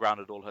Favourable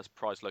grounded all her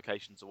prize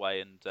locations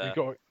away. And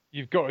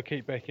you've got to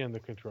keep Becky under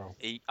control.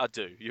 I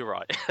do. You're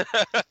right.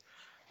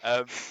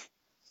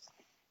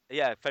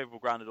 Yeah, Favourable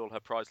grounded all her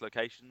prize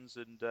locations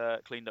and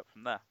cleaned up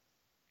from there.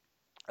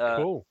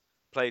 Cool.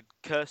 Played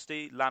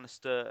Kirsty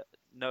Lannister,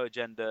 no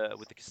agenda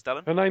with the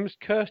Castellan. Her name's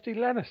Kirsty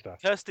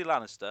Lannister. Kirsty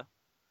Lannister,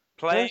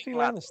 playing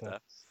Lannister,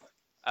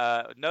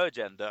 no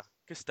agenda,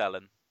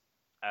 Castellan,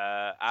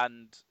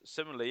 and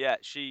similarly,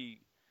 she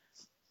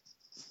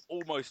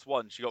almost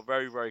won. She got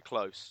very, very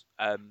close,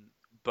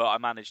 but I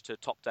managed to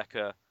top deck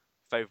her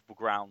Favourable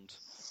ground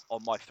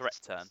on my threat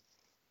turn,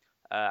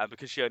 and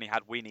because she only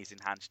had weenies in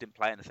hand, she didn't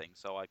play anything,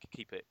 so I could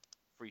keep it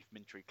free from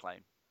intrigue claim.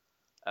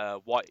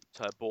 Wiped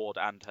her board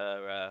and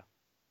her.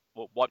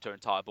 Wiped her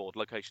entire board,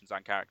 locations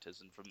and characters,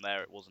 and from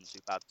there it wasn't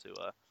too bad to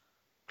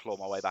claw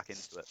my way back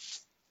into it.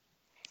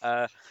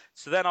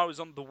 So then I was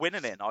on the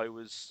winning in. I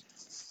was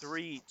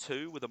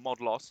 3-2 with a mod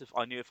loss.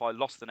 I knew if I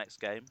lost the next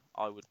game,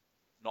 I would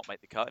not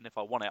make the cut, and if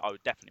I won it, I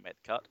would definitely make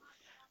the cut.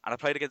 And I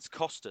played against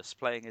Costas,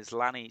 playing as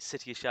Lanny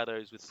City of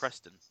Shadows with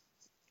Preston.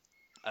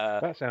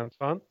 That sounds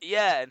fun.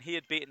 Yeah, and he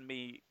had beaten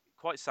me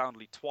quite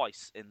soundly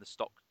twice in the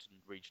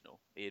Stockton Regional.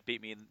 He had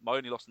beat me in my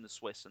only loss in the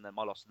Swiss, and then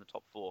my loss in the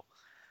top 4.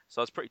 So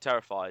I was pretty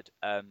terrified.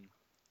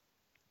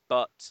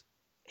 But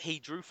he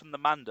drew from the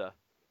Manda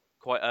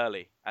quite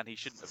early, and he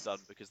shouldn't have done,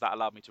 because that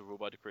allowed me to rule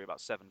by decree about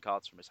 7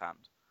 cards from his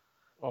hand.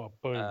 Oh,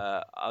 boom.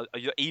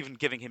 Even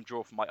giving him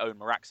draw from my own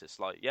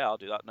Meraxis, I'll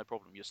do that, no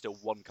problem. You're still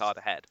 1 card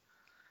ahead.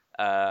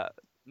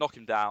 Knock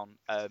him down.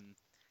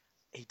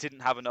 He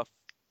didn't have enough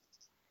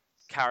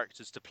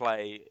characters to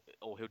play,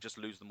 or he'll just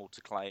lose them all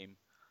to claim.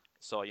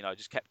 So, I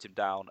just kept him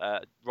down.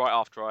 Right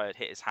after I had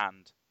hit his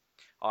hand,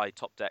 I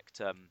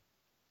top-decked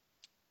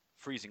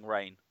Freezing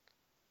Rain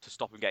to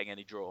stop him getting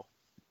any draw,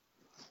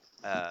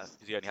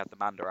 because he only had the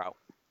Manda out,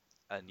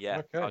 and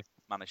I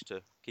managed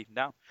to keep him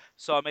down.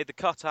 So I made the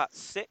cut at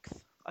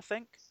 6th, I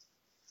think,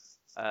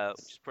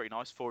 which is pretty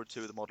nice. 4-2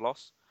 with a mod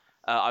loss.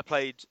 I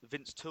played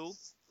Vince Toole,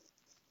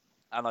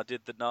 and I did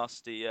the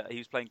nasty. He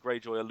was playing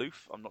Greyjoy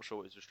Aloof. I'm not sure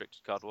what his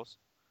restricted card was.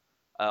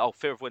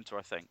 Fear of Winter,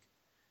 I think.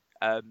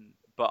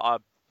 But I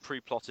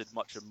pre-plotted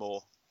much and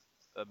more,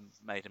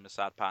 made him a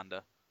sad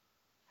panda.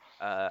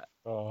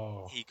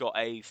 He got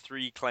a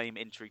 3-claim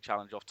intrigue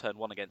challenge off turn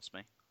 1 against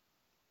me,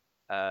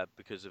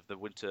 because of the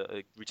Winter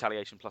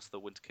retaliation plus the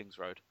Winter King's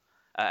Road,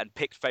 and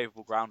picked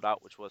Favourable ground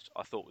out, which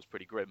I thought was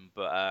pretty grim,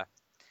 but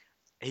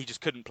he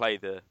just couldn't play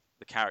the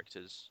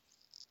characters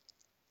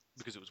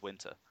because it was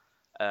winter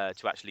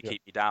to actually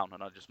keep me down,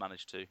 and I just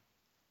managed to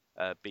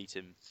beat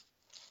him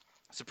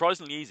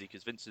surprisingly easy,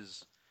 because Vince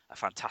is a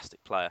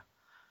fantastic player.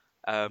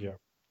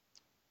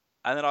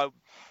 And then I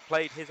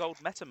played his old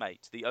meta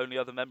mate, the only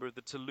other member of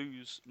the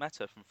Toulouse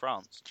meta from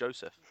France,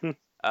 Joseph, who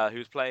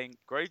was playing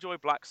Greyjoy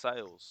Black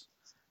Sails.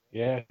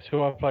 Yeah, it's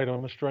who I played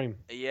on the stream.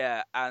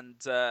 Yeah, and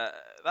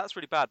that's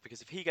really bad,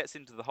 because if he gets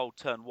into the whole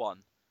turn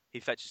 1, he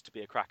fetches to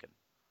be a Kraken.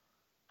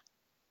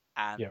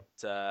 And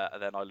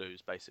then I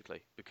lose,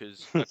 basically,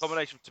 because a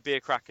combination of to be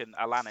a Kraken,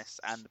 Alanis,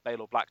 and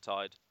Baelor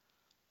Blacktide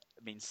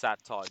means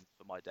sad time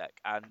for my deck.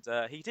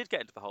 And he did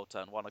get into the whole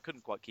turn 1. I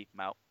couldn't quite keep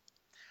him out.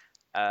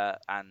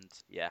 And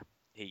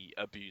he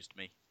abused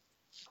me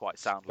quite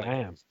soundly.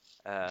 Damn.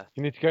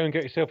 You need to go and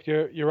get yourself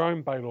your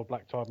own Baelor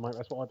Blacktide, mate.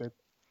 That's what I did.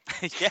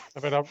 Yeah.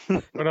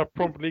 When I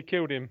promptly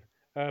killed him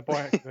by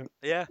accident.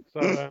 Yeah.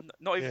 So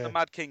not even the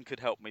Mad King could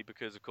help me,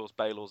 because of course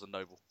Baelor's a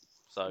noble.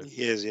 So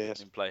he is, yes. I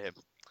didn't play him.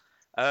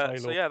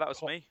 So yeah, that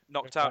was me.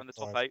 Knocked out in the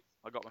top 8.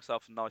 I got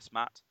myself a nice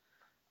mat.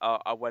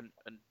 I went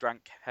and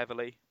drank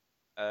heavily.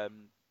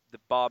 The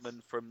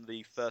barman from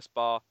the first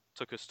bar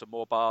took us to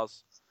more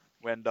bars.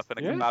 We ended up in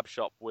a kebab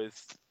shop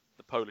with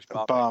the Polish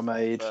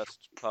barmaid from the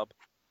first pub.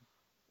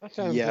 That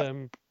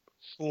sounds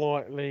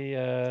slightly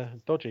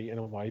dodgy in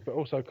a way, but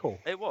also cool.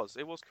 It was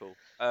cool.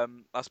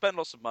 I spent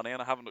lots of money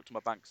and I haven't looked at my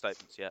bank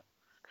statements yet.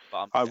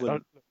 But I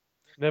wouldn't.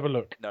 Never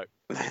look. No,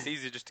 it's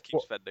easier just to keep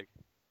spending.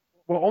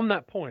 Well, on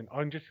that point,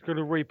 I'm just going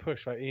to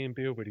re-push that Ian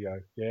Beale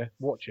video. Yeah,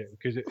 watch it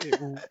because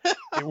it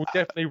will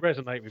definitely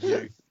resonate with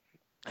you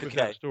with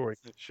that story.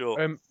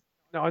 Sure.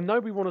 Now I know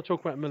we want to talk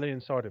about Million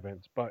side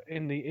events, but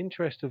in the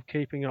interest of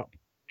keeping up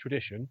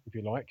tradition, if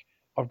you like,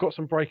 I've got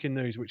some breaking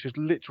news which has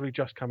literally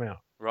just come out.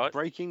 Right.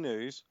 Breaking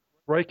news.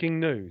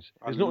 Breaking news.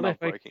 It's not an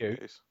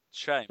FAQ.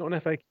 Shame. It's not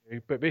an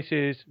FAQ, but this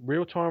is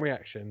real-time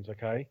reactions.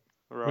 Okay.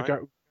 Right.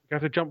 We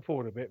have to jump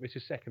forward a bit. This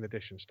is second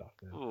edition stuff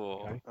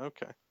now.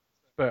 Okay.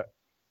 But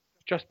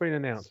just been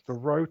announced, the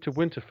Road to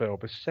Winterfell,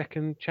 the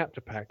second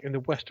chapter pack in the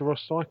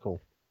Westeros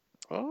cycle.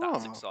 Oh.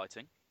 That's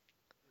exciting.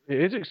 It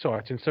is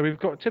exciting. So we've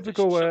got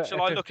typical.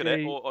 Shall I look at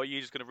it, or are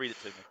you just going to read it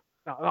to me?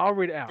 No, I'll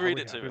read it out. Read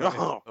it to me.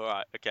 All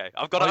right. Okay.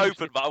 I've got it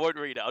open, but I won't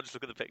read it. I'll just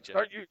look at the picture.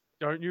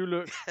 Don't you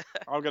look?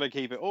 I'm going to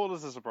keep it all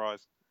as a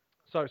surprise.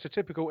 So it's a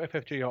typical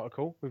FFG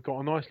article. We've got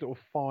a nice little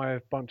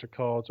 5 bunch of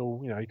cards.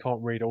 All you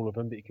can't read all of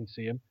them, but you can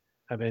see them.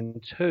 And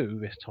then 2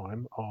 this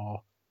time are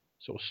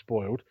sort of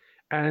spoiled.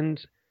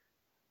 And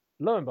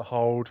lo and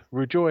behold,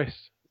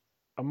 rejoice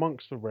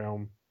amongst the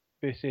realm.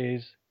 This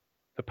is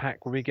the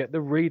pack where we get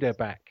the reader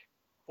back.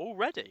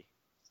 Already?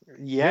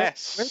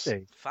 Yes.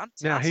 Already.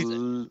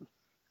 Fantastic.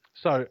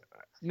 So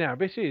now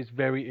this is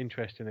very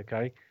interesting,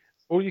 okay?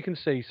 All you can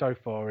see so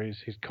far is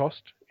his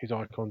cost, his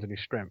icons, and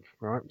his strength,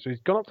 right? So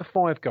he's gone up to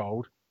 5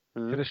 gold,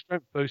 with a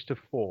strength boost of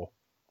 4.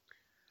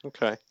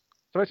 Okay.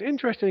 So it's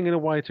interesting in a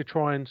way to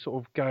try and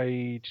sort of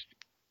gauge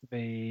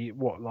the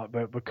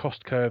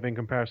cost curve in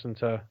comparison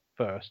to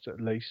first, at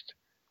least.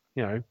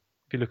 If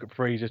you look at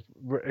 3s, it's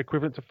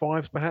equivalent to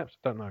 5s, perhaps.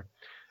 I don't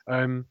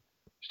know.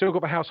 Still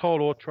got the House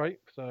Harlord trait,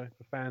 so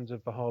for fans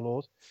of the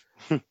Harlords,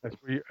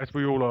 as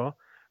we all are.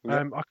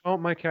 Yep. I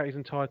can't make out his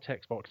entire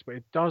text box, but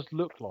it does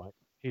look like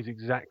he's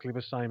exactly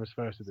the same as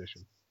first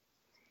edition.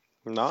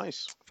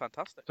 Nice.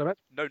 Fantastic. So that's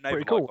no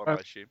naval cool. icon,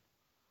 I assume.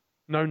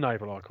 No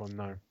naval icon,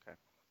 no. Okay.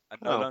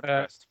 And no Lone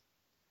Crest.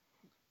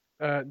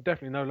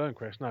 Definitely no Lone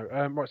Crest, no.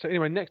 Right, so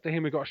anyway, next to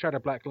him we've got Shadow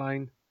Black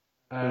Lane.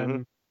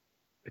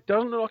 It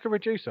doesn't look like a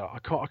reducer. I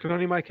can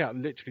only make out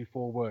literally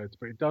 4 words,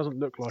 but it doesn't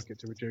look like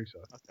it's a reducer.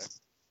 Okay.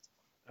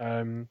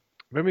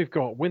 Then we've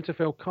got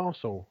Winterfell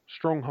Castle,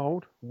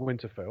 Stronghold,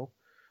 Winterfell.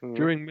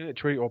 During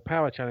military or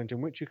power challenge in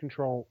which you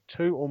control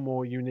 2 or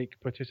more unique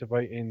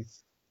participating,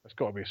 that's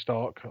got to be a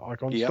Stark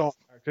icon, Stark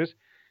characters.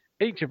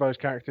 Each of those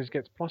characters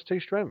gets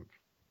 +2 strength.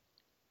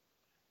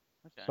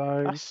 Okay.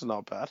 So that's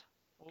not bad.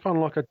 Kind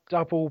of like a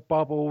double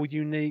bubble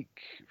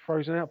unique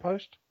frozen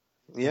outpost.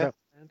 Yeah.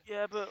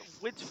 Yeah, but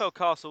Winterfell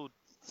Castle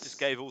just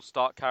gave all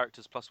Stark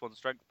characters +1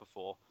 strength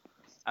before,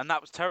 and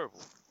that was terrible.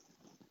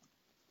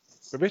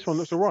 But this one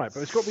looks alright,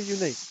 but it's got to be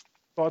unique.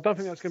 But I don't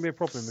think that's going to be a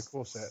problem in the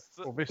core set.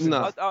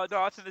 No,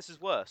 I think this is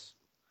worse.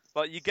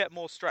 But you get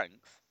more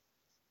strength,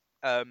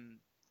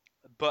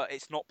 but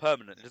it's not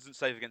permanent. It doesn't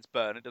save against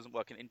burn. It doesn't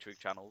work in intrigue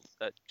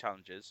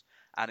challenges,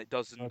 and it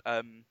doesn't.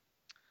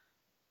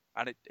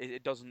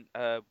 It doesn't.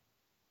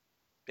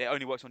 It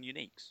only works on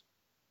uniques,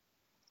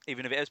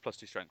 even if it is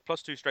 +2 strength.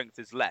 +2 strength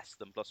is less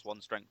than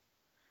 +1 strength.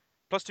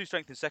 +2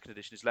 strength in second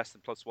edition is less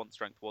than +1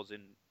 strength was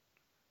in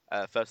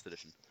first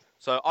edition.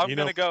 So I'm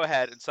going to go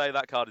ahead and say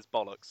that card is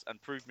bollocks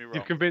and prove me wrong.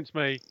 You've convinced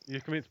me.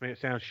 It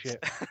sounds shit.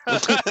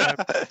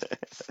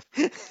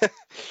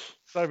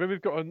 So then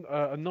we've got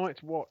a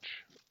Night's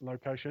Watch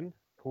location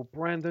called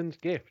Brandon's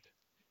Gift.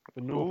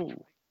 The North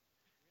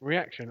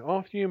reaction.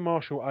 After you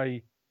marshal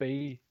a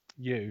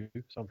BU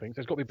something, so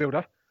it's got to be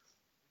builder.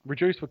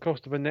 Reduce the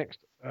cost of the next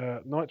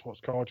Night's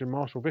Watch card and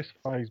marshal this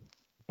phase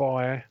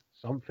by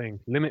something.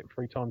 Limit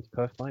 3 times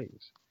per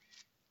phase.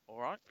 All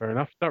right. Fair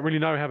enough. Don't really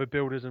know how the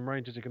builders and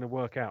rangers are going to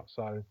work out,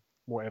 so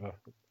whatever.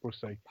 We'll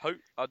see. I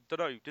don't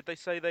know. Did they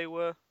say they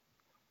were?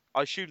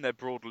 I assume they're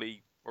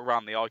broadly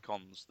around the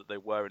icons that they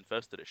were in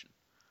first edition.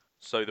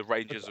 So the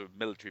rangers are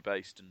military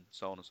based and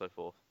so on and so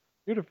forth.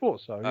 You'd have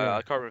thought so. Yeah.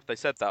 I can't remember if they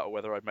said that or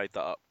whether I made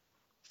that up.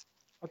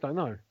 I don't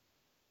know.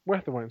 We'll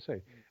have to wait and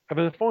see. And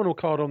then the final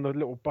card on the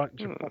little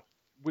bunch of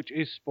which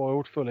is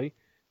spoiled fully.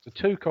 It's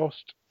a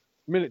 2-cost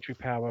military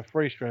power,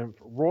 3 strength,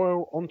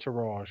 Royal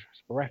Entourage.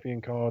 It's a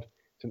Baratheon card.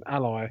 It's an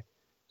ally.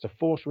 It's a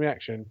forced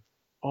reaction.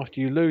 After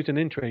you lose an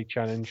intrigue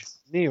challenge,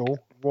 kneel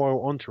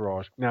Royal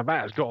Entourage. Now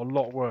that has got a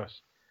lot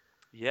worse.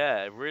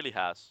 Yeah, it really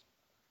has.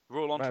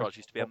 Royal Entourage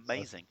used to be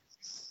amazing.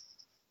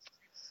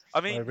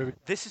 I mean,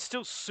 this is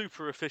still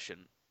super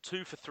efficient.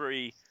 2 for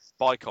 3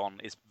 Bicon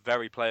is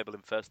very playable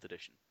in first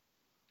edition.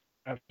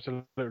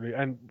 Absolutely.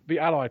 And the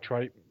ally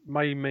trait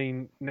may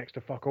mean next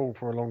to fuck all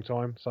for a long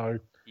time, so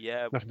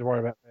nothing to worry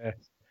about there.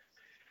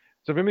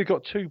 So then we've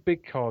got 2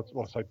 big cards.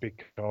 Well, I say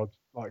big cards,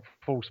 like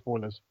full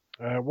spoilers.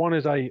 One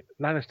is a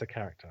Lannister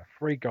character,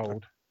 3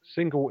 gold,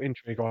 single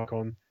intrigue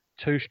icon,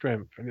 2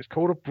 strength, and it's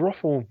called a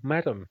Brothel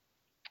Madam.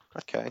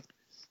 Okay.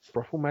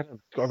 Brothel Madam.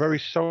 It's got a very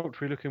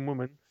sultry looking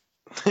woman.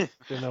 Then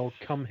they'll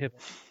come hither.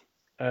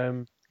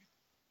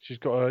 She's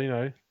got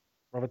a,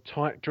 rather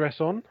tight dress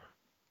on.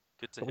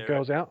 Good to got hear. The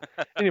girls out.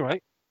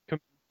 Anyway,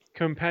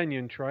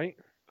 companion trait.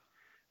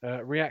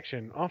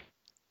 Reaction.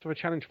 After a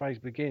challenge phase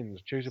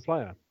begins, choose a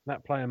player.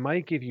 That player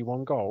may give you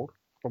 1 gold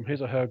from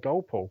his or her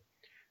gold pool.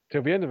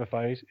 Till the end of the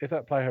phase, if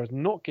that player has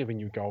not given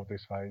you gold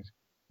this phase,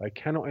 they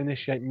cannot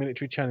initiate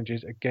military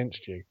challenges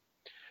against you.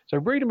 So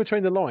reading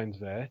between the lines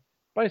there,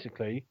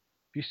 basically,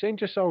 if you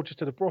send your soldiers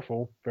to the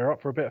brothel, they're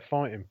up for a bit of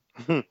fighting.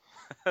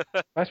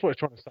 That's what it's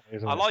trying to say,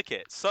 isn't it? I like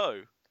it.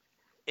 So,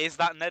 is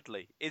that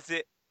Nedley? Is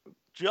it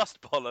just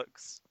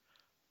bollocks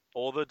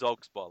or the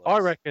dog's bollocks? I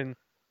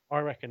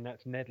reckon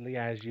that's Nedley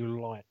as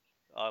you like.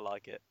 I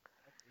like it.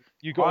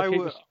 You got to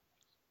keep us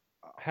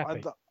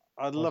happy.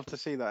 I'd love to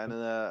see that in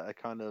a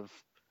kind of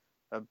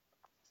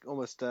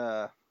almost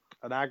an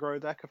aggro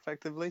deck,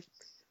 effectively.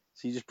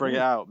 So you just bring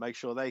it out, make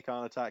sure they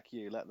can't attack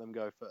you, let them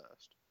go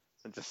first,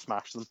 and just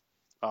smash them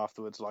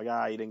afterwards. Like,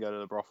 you didn't go to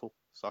the brothel,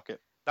 suck it.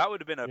 That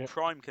would have been a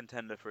prime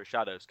contender for a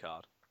Shadows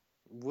card.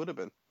 Would have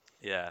been.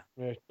 Yeah.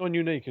 Yeah,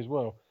 non-unique as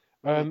well.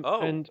 And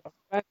I'm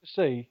glad to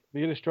see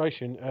the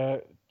illustration.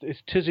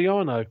 It's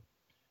Tiziano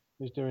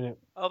who's doing it.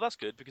 Oh, that's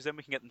good, because then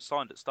we can get them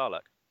signed at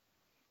Starlek.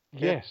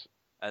 Yes.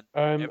 And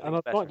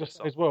I'd like to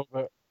say as well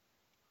that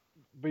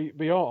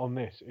the art on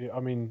this, I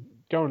mean,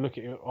 go and look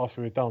at it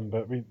after we're done,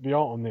 but the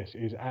art on this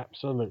is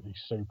absolutely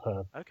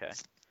superb. Okay.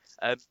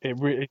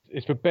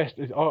 It's the best.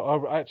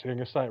 I'm going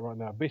to say it right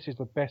now. This is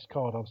the best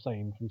card I've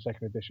seen from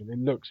second edition. It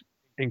looks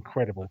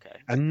incredible. Okay.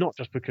 And not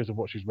just because of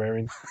what she's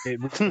wearing.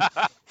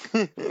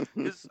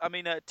 Because, I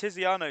mean,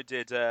 Tiziano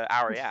did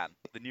Ariane,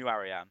 the new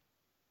Ariane.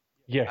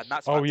 Yes. And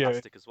that's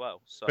fantastic as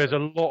well. So. There's a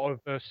lot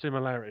of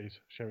similarities,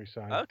 shall we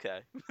say.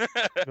 Okay.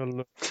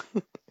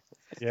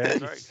 Yeah.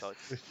 Very exciting.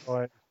 This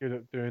guy is good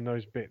at doing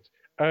those bits.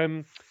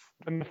 And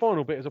the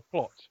final bit is a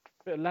plot.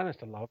 A bit of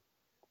Lannister love.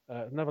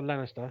 Another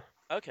Lannister.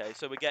 Okay,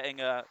 so we're getting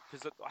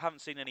because I haven't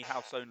seen any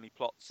house-only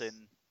plots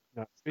in.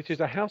 No, it is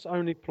a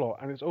house-only plot,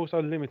 and it's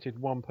also limited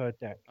 1 per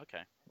deck.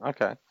 Okay.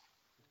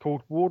 It's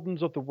called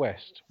Wardens of the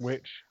West,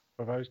 which,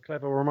 for those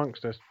clever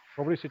amongst us,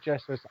 probably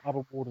suggests there's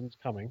other wardens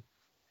coming.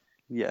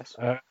 Yes.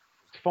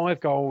 5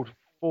 gold,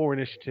 4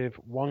 initiative,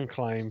 1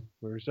 claim,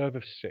 with a reserve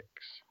of 6.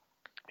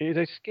 It is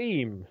a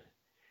scheme.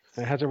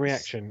 And it has a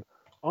reaction.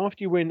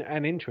 After you win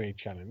an intrigue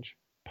challenge,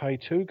 pay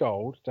 2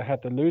 gold to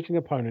have the losing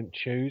opponent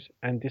choose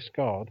and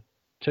discard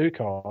 2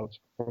 cards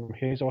from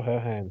his or her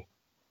hand.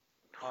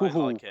 I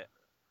like it.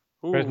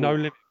 There's no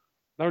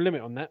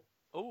limit on that.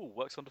 Oh,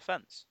 works on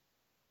defense.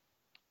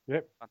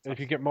 Yep. And if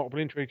you get multiple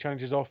intrigue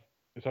challenges off,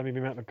 it's only the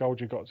amount of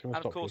gold you got that's going to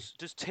stop you. And of course,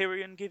 does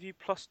Tyrion give you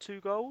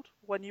 +2 gold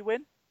when you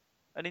win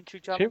an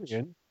intrigue challenge?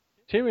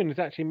 Tyrion is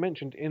actually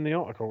mentioned in the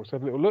article. Let's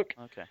have a little look.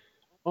 Okay.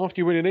 After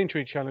you win an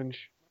intrigue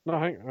challenge,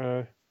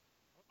 oh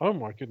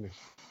my goodness.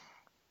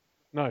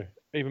 No,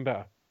 even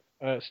better.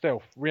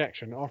 Stealth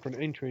reaction after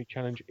an intrigue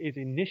challenge is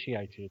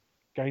initiated.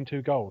 Gain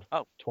 2 gold.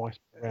 Oh, twice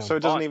per round. So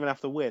it doesn't even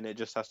have to win; it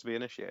just has to be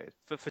initiated.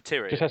 For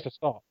Tyrion, just has to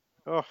start.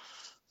 Oh,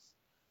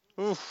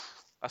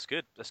 oof. That's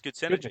good. That's good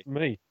synergy. Good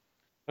me.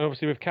 And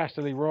obviously, with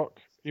Casterly Rock,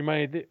 you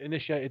may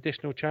initiate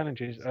additional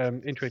challenges,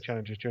 intrigue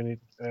challenges during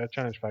the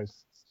challenge phase.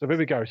 So there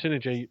we go.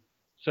 Synergy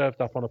served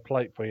up on a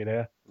plate for you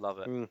there. Love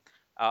it.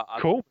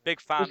 Cool. I'm a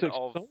big fan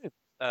of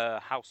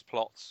house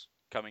plots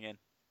coming in.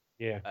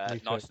 Yeah.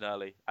 Nice and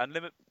early. And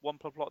limit 1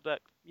 per plot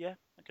deck. Yeah.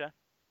 Okay.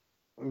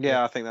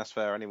 Yeah, I think that's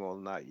fair. Any more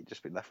than that, you'd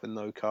just be left with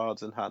no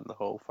cards in hand the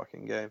whole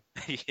fucking game.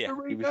 Yeah.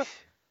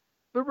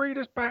 The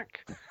reader's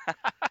back.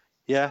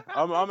 Yeah,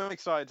 I'm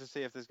excited to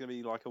see if there's going to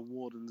be like a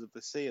Wardens of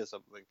the Sea or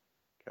something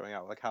coming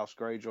out, like House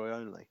Greyjoy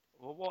only.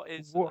 Well, what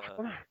is?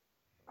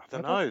 I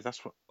don't know.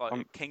 That's what.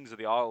 Like Kings of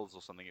the Isles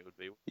or something. It would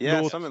be. Yeah,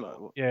 Lords, something like.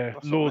 Yeah,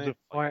 Lords of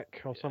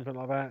Pike or something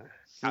like that.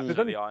 Captain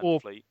of the Iron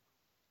Fleet.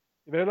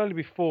 There'll only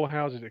be 4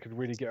 houses that could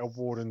really get a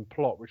warden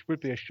plot, which would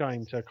be a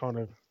shame to kind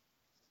of,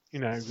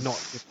 not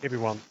give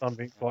everyone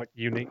something like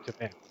unique to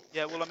them.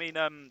 Yeah, well, I mean,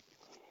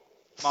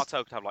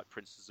 Martell could have like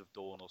Princes of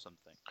Dawn or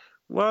something.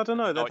 Well, I don't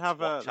know. They'd have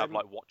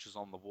like Watchers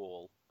on the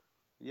Wall.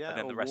 Yeah, and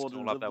then the rest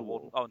will have their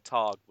warden. Oh, and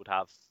Targ would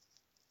have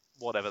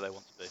whatever they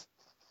want to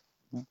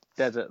be.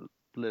 Desert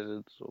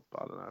lizards, or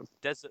I don't know.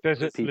 Desert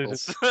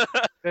lizards.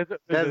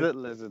 Desert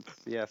lizards.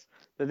 Yes,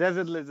 the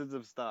desert lizards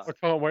of Star. I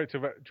can't wait to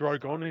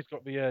Drogon. He's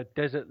got the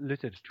desert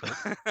lizard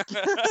trick.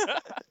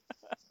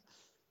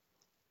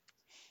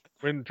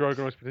 When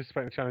Drogon was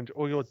participating in the challenge,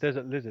 all your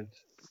desert lizards.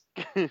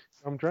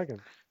 I'm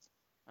dragon.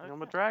 Okay.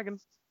 I'm a dragon.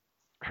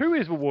 Who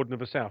is the Warden of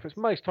the South? It's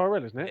Mace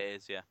Tyrell, isn't it? It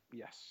is, yeah.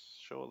 Yes,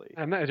 surely.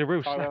 And that is a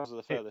real slap. Tyrell's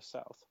the furthest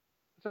south.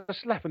 It's a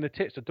slap in the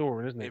tits to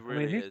Doran, isn't it? It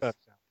really is. It's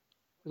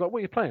like, what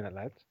are you playing at,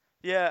 lads?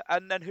 Yeah,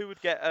 and then who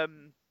would get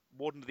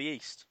Warden of the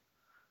East?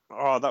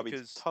 Oh, that'd be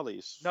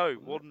Tully's. No,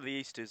 Warden of the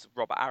East is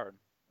Robert Arryn.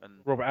 And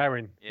Robert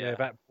Arryn. Yeah,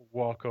 that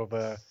walk of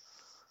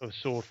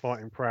sword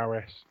fighting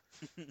prowess.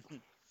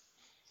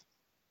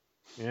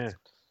 Yeah.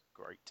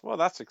 Great. Well,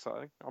 that's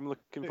exciting. I'm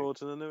looking forward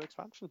to the new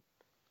expansion.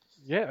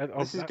 Yeah.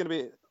 This is going to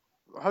be.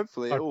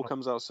 Hopefully, it all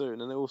comes out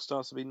soon, and it all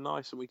starts to be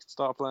nice, and we can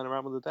start playing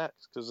around with the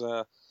decks.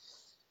 Because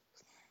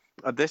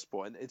at this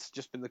point, it's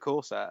just been the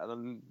core set,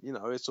 and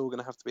it's all going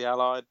to have to be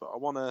allied. But I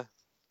want to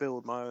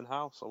build my own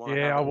house.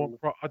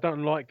 I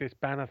don't like this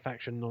banner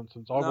faction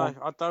nonsense.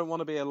 I don't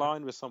want to be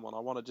aligned with someone. I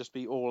want to just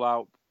be all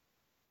out.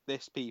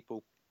 This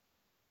people.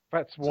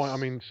 That's why, I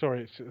mean,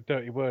 sorry, it's a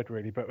dirty word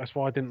really, but that's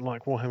why I didn't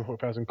like Warhammer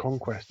 40,000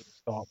 Conquest at the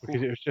start,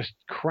 because it was just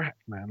crap,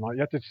 man. Like,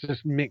 you had to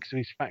just mix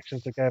these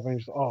factions together and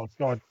just, oh,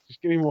 God,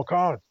 just give me more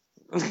cards.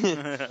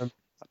 I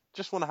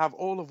just want to have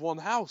all of one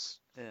house.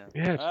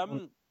 Yeah.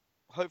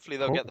 Hopefully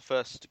they'll get the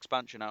first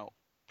expansion out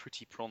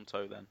pretty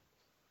pronto then.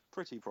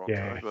 Pretty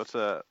pronto,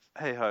 but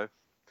hey-ho.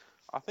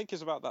 I think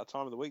it's about that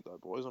time of the week, though,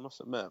 boys, I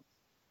must admit.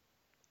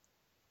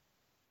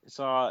 It's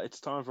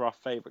time for our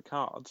favourite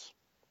cards.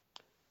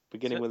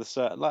 Beginning with a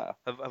certain letter.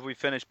 Have we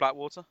finished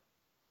Blackwater?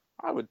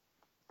 I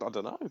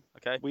don't know.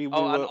 Okay. We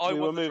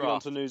were moving on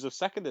to news of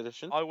 2nd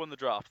edition. I won the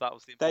draft. That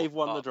was the important Dave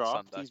won part the draft.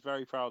 Sunday. He's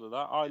very proud of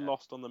that. I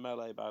lost on the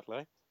melee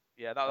badly.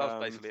 Yeah, that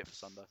was basically it for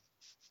Sunday.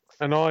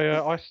 And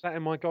I sat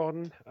in my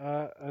garden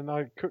and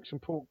I cooked some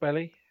pork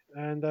belly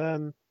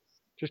and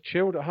just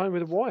chilled at home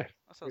with the wife,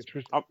 which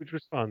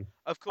was fun.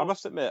 Of course. I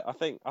must admit, I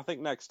think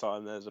next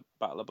time there's a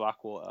Battle of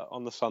Blackwater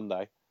on the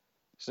Sunday.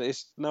 So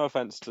it's no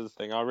offense to the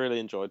thing. I really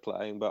enjoyed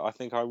playing, but I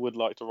think I would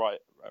like to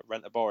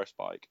rent a Boris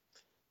bike,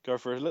 go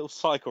for a little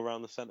cycle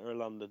around the centre of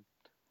London.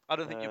 I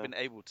don't think you've been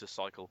able to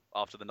cycle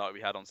after the night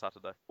we had on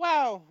Saturday.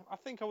 Well, I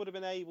think I would have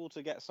been able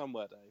to get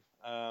somewhere, Dave.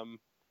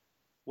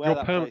 Where You're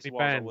that permanently place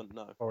was, I banned wouldn't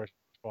know. Boris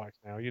bikes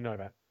now. You know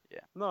that. Yeah.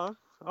 No,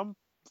 I'm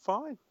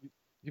fine.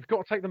 You've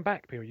got to take them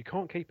back, Peel. You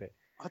can't keep it.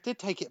 I did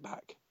take it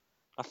back.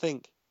 I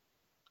think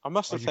I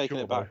must have taken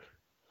it back.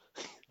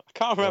 Though? I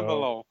can't remember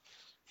long.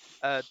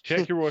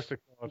 Check your Oyster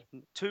card.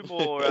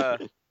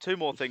 Two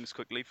more things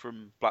quickly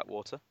from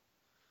Blackwater.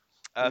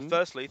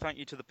 Firstly, thank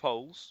you to the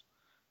Poles,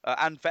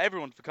 and for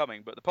everyone for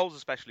coming, but the Poles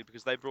especially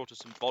because they brought us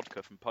some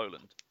vodka from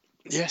Poland.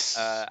 Yes.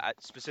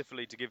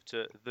 Specifically to give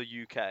to the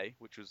UK,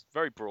 which was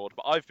very broad,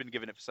 but I've been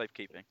given it for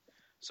safekeeping.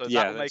 So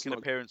that will make an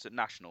appearance at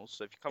Nationals.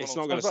 So if you come it's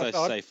along, not going to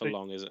stay safe for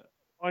long, is it?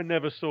 I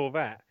never saw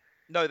that.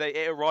 No,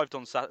 it arrived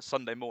on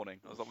Sunday morning.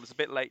 I was like, well, it's a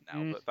bit late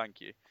now, but thank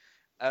you.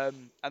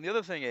 And the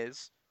other thing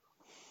is,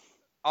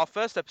 our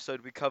first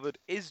episode we covered,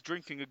 is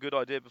drinking a good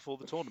idea before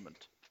the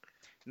tournament?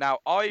 Now,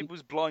 I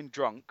was blind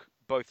drunk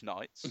both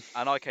nights,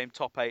 and I came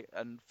top 8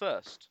 and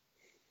first.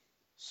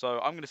 So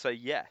I'm going to say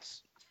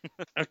yes.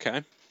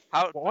 Okay.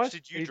 How much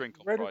did you drink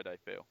on Friday,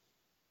 Phil?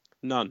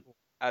 None.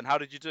 And how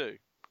did you do?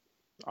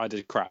 I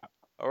did crap.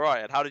 All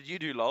right, and how did you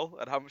do, Lol?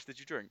 And how much did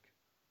you drink?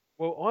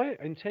 Well, I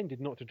intended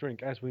not to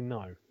drink, as we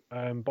know,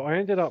 but I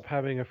ended up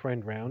having a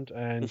friend round,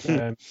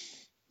 and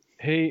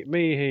he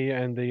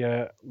and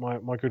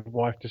my good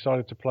wife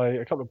decided to play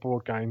a couple of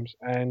board games,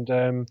 and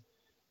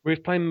we was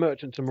playing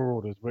Merchants and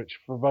Marauders, which,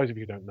 for those of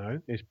you who don't know,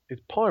 is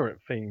pirate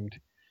themed.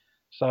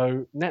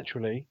 So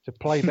naturally, to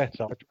play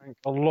better, I drank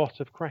a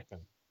lot of Kraken.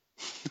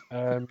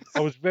 I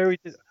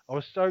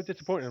was so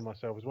disappointed in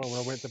myself as well when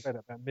I went to bed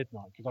at about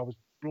midnight because I was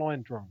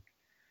blind drunk,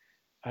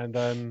 and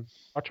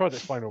I tried to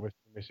explain all this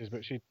to Mrs.,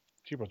 but she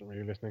wasn't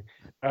really listening.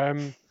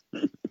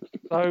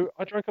 So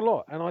I drank a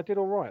lot, and I did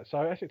all right. So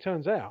as it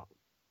turns out,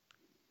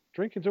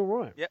 drinking's all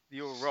right. Yeah,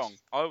 you were wrong.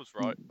 I was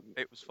right.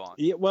 It was fine.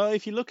 Yeah, well,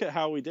 if you look at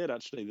how we did,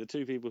 actually, the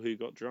two people who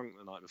got drunk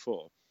the night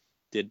before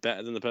did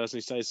better than the person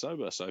who stayed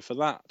sober. So for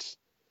that,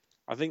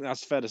 I think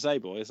that's fair to say,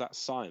 boys. That's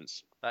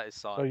science. That is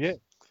science. So yeah,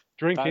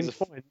 drinking's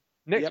fine.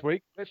 Next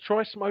week, let's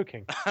try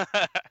smoking.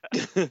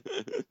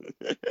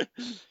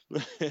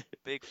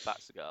 Big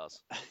fat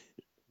cigars.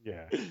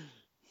 Yeah.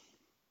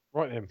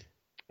 Right then.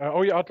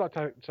 I'd like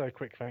to say a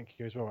quick thank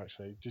you as well,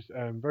 actually, just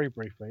very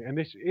briefly. And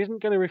this isn't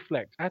going to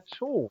reflect at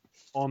all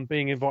on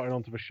being invited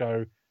onto the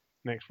show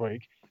next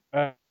week.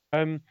 But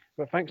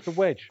thanks to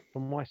Wedge for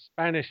my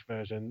Spanish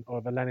version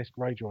of Alanis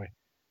Greyjoy,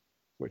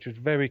 which was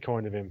very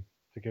kind of him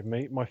to give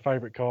me my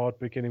favourite card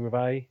beginning with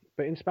A,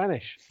 but in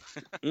Spanish.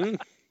 And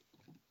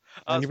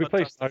you'll be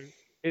pleased to know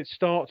it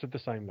starts with the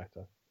same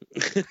letter.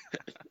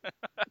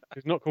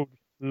 It's not called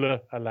Le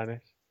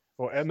Alanis.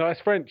 No,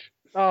 it's French.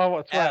 Oh,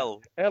 what's that?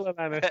 El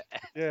Alanis.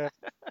 Yeah.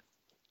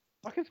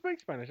 I can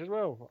speak Spanish as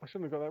well. I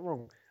shouldn't have got that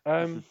wrong.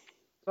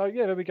 So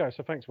yeah, there we go.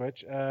 So thanks,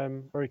 Wedge.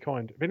 Very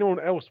kind. If anyone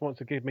else wants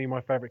to give me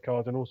my favourite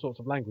cards in all sorts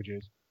of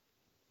languages,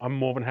 I'm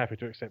more than happy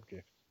to accept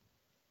gifts.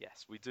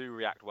 Yes, we do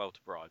react well to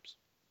bribes.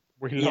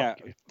 We love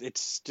gifts.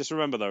 It's just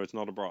remember though, it's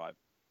not a bribe.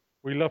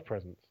 We love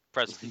presents.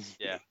 Presents,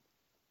 yeah.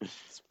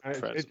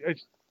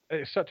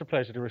 It's such a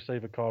pleasure to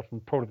receive a card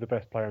from probably the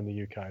best player in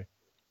the UK.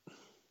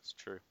 It's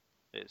true.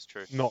 It's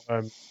true.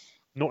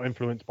 Not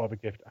influenced by the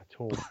gift at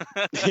all.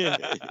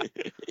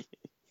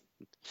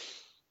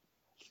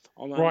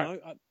 On that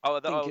note, I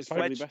think it's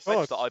probably best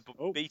that I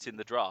beat in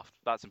the draft.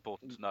 That's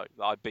important to note.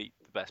 That I beat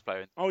the best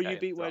player in the you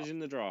beat Wedge in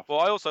the draft. Well,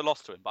 I also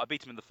lost to him, but I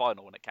beat him in the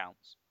final when it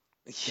counts.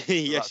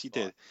 Yes, you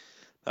did.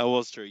 That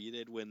was true. You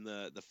did win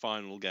the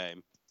final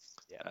game.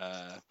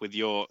 Yeah. With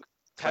your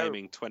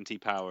claiming 20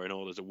 power in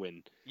order to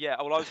win. Yeah,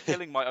 well, I was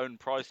killing my own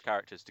prized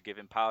characters to give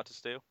him power to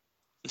steal.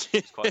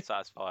 It's quite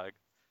satisfying.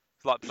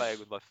 It's like playing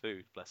with my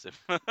food, bless him.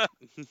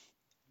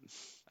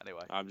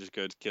 Anyway. I'm just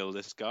going to kill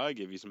this guy,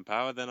 give you some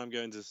power, then I'm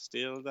going to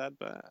steal that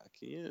back.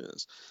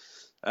 Yes.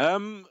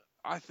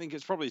 I think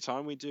it's probably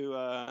time we do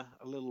a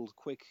little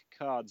quick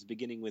cards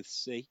beginning with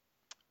C.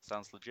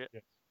 Sounds legit.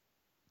 Yeah.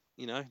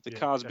 You know, the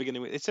cards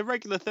beginning with... It's a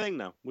regular thing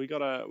now. We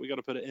gotta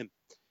put it in.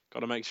 Got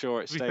to make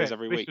sure it stays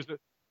every week.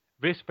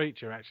 This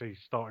feature actually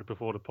started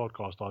before the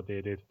podcast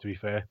idea did, to be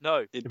fair.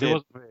 No. If it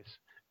wasn't for this,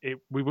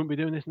 we wouldn't be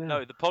doing this now.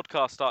 No, the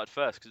podcast started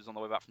first because it was on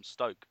the way back from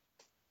Stoke.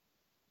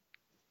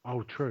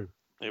 Oh, true.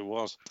 It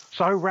was.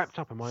 So wrapped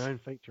up in my own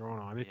feature,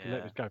 aren't I? I need to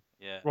let this go.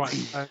 Yeah.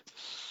 Right.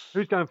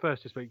 Who's going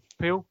first this week?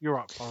 Peel, you're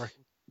up, I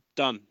reckon.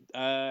 Done.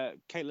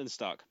 Caitlin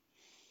Stark.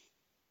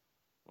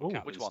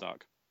 Which one?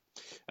 Stark.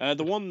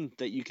 The one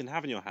that you can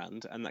have in your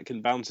hand and that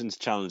can bounce into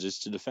challenges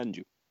to defend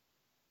you.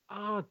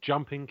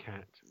 Jumping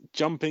cat.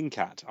 Jumping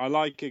cat. I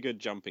like a good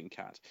jumping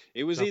cat.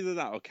 It was either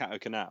that or Cat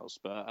of Canals,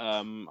 but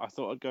I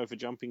thought I'd go for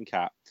jumping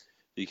cat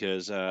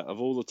because of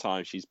all the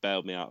time she's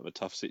bailed me out of a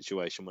tough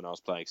situation when I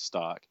was playing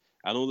Stark,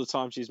 and all the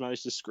time she's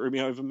managed to screw me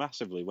over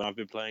massively when I've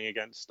been playing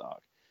against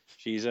Stark.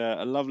 She's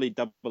a lovely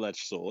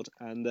double-edged sword,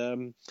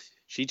 and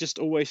she just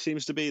always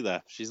seems to be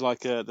there. She's like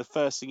the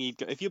first thing you'd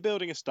go... If you're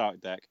building a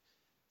Stark deck,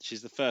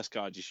 she's the first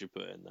card you should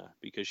put in there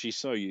because she's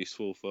so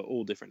useful for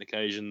all different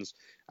occasions,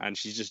 and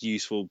she's just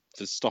useful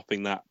for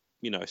stopping that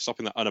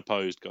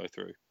unopposed go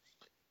through,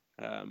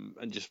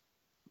 and just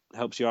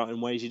helps you out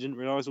in ways you didn't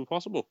realise were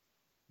possible.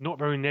 Not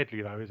very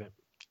Nedley though, is it?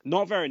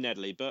 Not very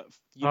Nedley, but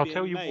I'll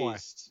tell you why.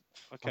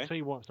 Okay. I'll tell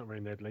you why it's not very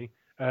Nedley.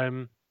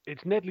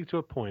 It's Nedley to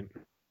a point,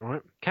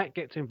 right? Cat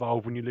gets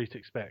involved when you least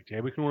expect.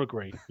 Yeah, we can all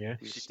agree. Yeah,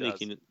 she's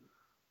sneaking it.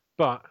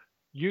 But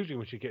usually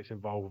when she gets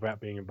involved without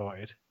being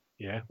invited,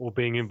 yeah, or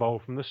being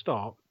involved from the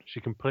start, she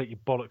completely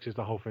bollockses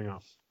the whole thing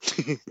up.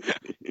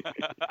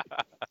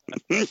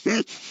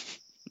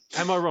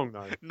 Am I wrong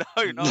though?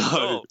 No, not at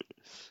all.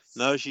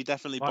 No, she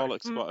definitely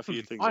bollocks quite a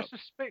few things I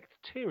suspect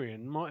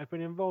Tyrion might have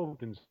been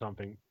involved in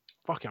something.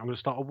 Fuck it, I'm going to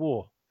start a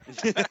war.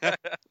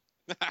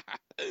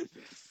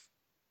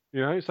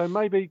 So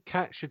maybe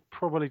Cat should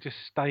probably just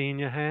stay in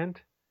your hand.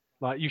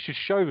 Like, you should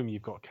show them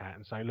you've got Cat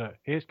and say, look,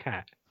 here's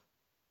Cat.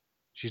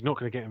 She's not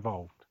going to get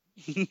involved.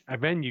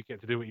 And then you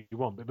get to do what you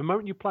want. But the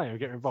moment you play and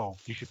get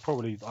involved, you should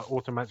probably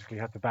automatically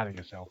have to battle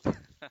yourself.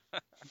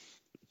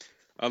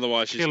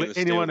 Otherwise, she's going to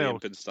steal the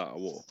imp and start a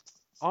war.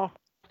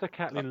 After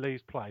Catelyn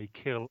leaves play,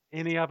 kill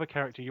any other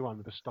character you want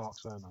with a Stark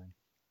surname.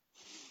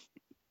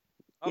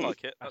 I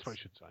like it. That's what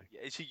you should say.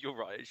 Yeah, you're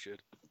right, it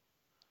should.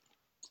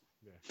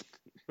 Yeah.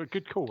 But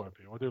good call, OP.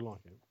 I do like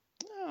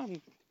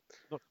it.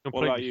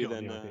 What about you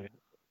then?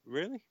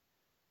 Really?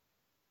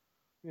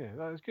 Yeah,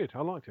 that was good.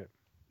 I liked it.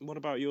 What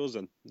about yours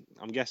then?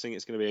 I'm guessing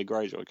it's going to be a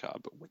Greyjoy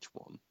card, but which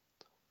one?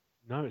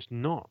 No, it's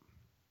not.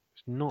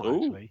 It's not,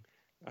 actually.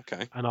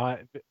 Okay.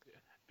 And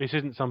this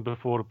isn't some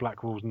before the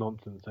Black Walls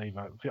nonsense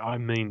either. I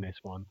mean this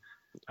one.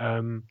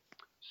 Cersei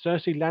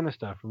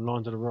Lannister from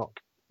Lines of the Rock.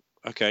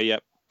 Okay,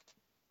 yep.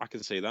 I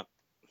can see that.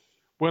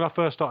 When I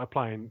first started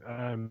playing,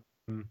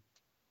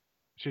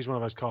 she's one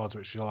of those cards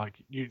which you're like,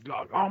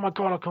 oh my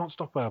god, I can't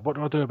stop her. What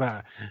do I do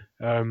about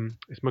it?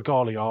 It's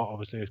Magali art,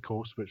 obviously, of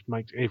course, which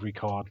makes every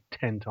card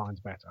 10 times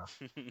better.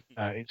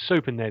 It's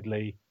super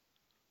Nedley.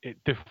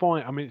 It's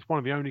one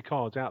of the only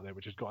cards out there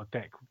which has got a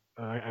deck,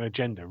 an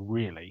agenda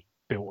really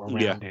built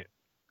around it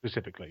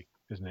specifically,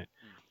 isn't it?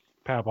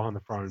 Power behind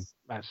the throne.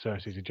 That's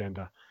Cersei's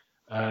agenda.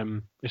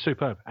 It's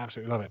superb.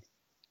 Absolutely love it.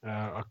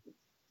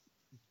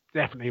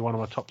 Definitely one of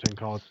my top 10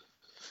 cards.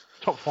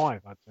 Top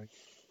 5,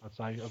 I'd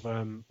say, of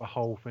the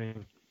whole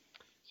thing.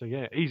 So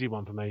yeah, easy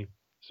one for me,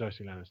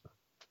 Cersei Lannister.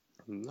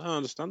 No,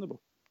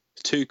 understandable.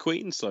 2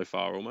 queens so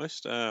far,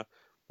 almost, or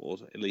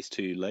at least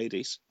 2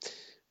 ladies.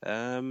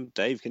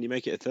 Dave, can you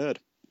make it a third?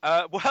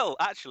 Well,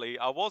 actually,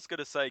 I was going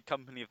to say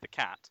Company of the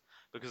Cat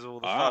because of all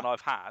the fun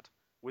I've had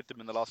with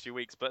them in the last few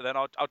weeks, but then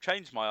I'll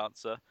change my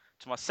answer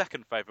to my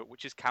second favourite,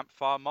 which is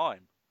Campfire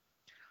Mime.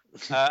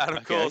 And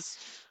of course,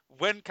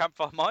 when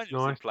Campfire Mime is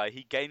in play,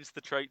 he gains the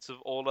traits of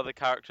all other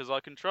characters I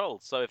control.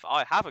 So if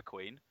I have a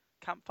queen,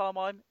 Campfire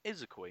Mime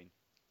is a queen.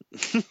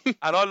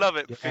 And I love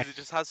it because it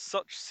just has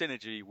such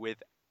synergy with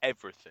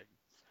everything.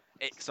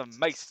 It's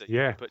amazing. You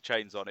can put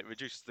chains on it,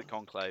 reduces the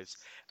conclaves.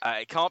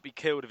 It can't be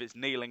killed if it's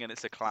kneeling and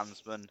it's a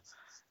clansman.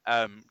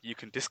 You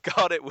can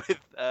discard it with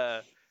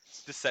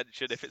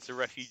dissension if it's a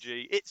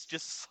refugee. It's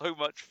just so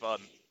much fun.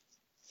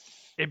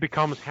 It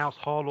becomes House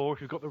Harlaw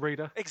if you've got the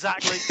reader.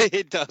 Exactly.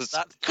 It does.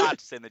 That's bad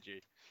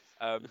synergy.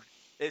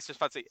 It's just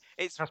fancy.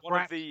 It's House one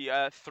Brax. of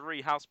the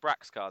 3 House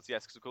Brax cards.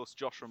 Yes, because of course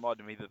Josh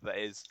reminded me that there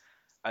is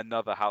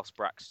another House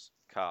Brax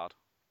card.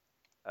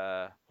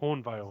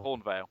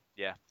 Hornvale.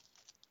 Yeah.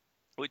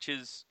 Which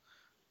is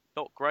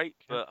not great,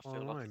 but I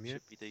feel like it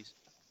should be decent.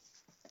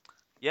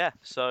 Yeah,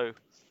 so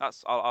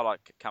I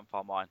like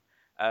Campfire Mine.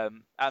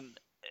 And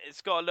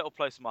it's got a little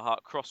place in my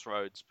heart,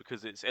 Crossroads,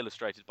 because it's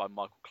illustrated by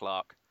Michael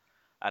Clark,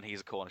 and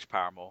he's a Cornish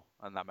paramour,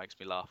 and that makes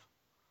me laugh.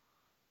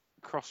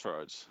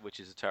 Crossroads. Which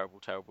is a terrible,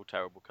 terrible,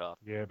 terrible card.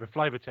 Yeah, but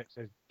Flavor Text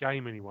says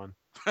game anyone.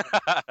 Is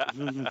that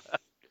the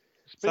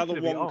Speaking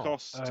of one art,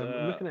 cost?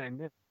 I'm looking at it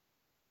now.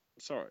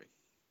 Sorry.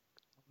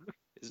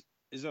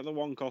 Is that the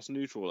one cost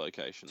neutral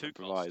location that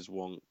provides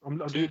one? I'm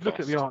just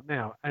looking at the art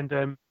now,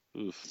 and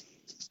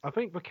I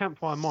think for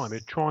Campfire Mime,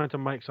 is trying to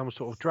make some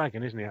sort of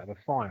dragon, isn't he, out of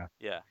the fire?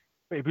 Yeah.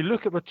 But if you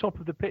look at the top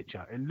of the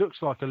picture, it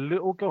looks like a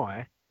little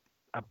guy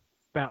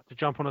about to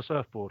jump on a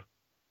surfboard.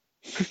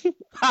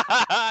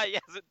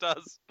 Yes, it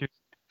does. Do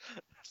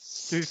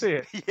you see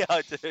it? Yeah,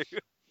 I do.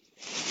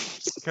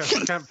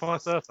 Campfire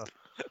surfer.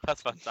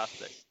 That's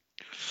fantastic.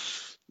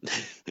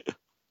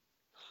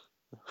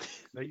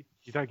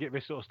 You don't get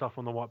this sort of stuff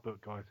on the white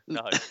book, guys.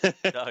 No.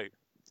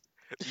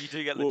 You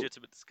do get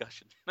legitimate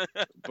discussion.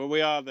 But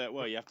we are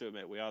you have to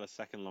admit, we are the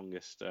second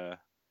longest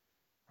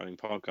running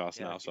podcast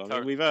now. So I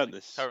mean, we've earned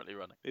this. Currently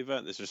running. We've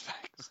earned this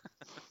respect.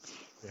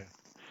 Yeah.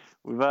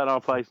 We've earned our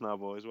place now,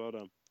 boys. Well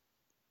done.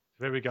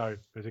 There we go.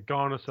 There's a guy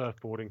on a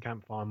surfboard in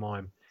Campfire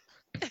Mime.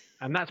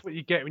 And that's what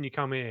you get when you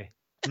come here.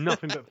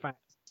 Nothing but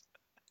facts.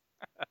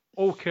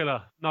 All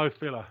killer, no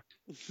filler.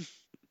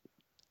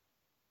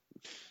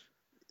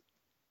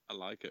 I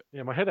like it.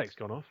 Yeah, my headache's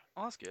gone off.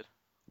 Oh, that's good.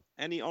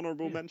 Any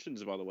honourable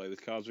mentions, by the way,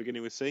 with cards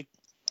beginning with C?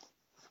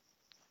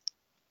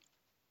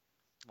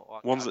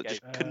 Ones that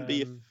just couldn't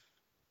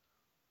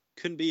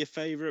be a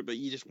favourite, but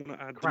you just want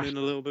to add them in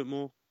a little bit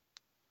more.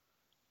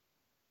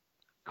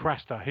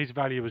 Craster, his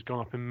value has gone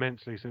up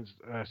immensely since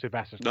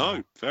Sebastos.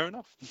 No, fair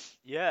enough.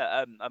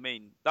 Yeah, I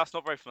mean, that's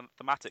not very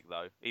thematic,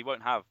 though. He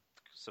won't have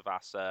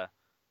Savas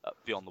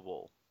beyond the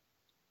wall.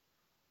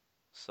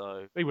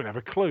 So he wouldn't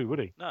have a clue, would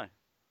he? No.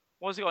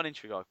 Why has he got an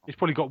intrigue icon? He's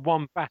probably got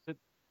one battered.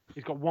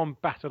 He's got one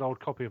battered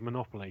old copy of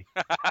Monopoly.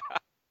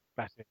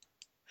 That's it.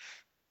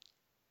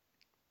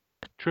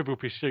 Trivial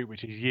Pursuit,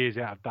 which is years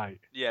out of date.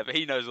 Yeah, but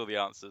he knows all the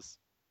answers.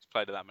 He's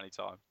played it that many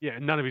times. Yeah,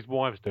 none of his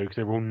wives do because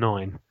they're all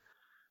 9.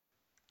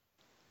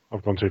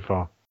 I've gone too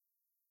far.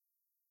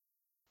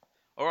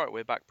 All right,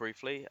 we're back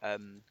briefly.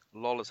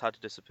 Lol has had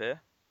to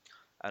disappear,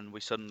 and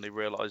we suddenly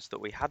realised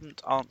that we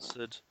hadn't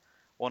answered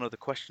one of the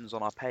questions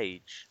on our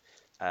page.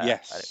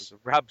 Yes. And it was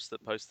Rabs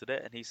that posted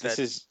it, and he said... This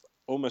is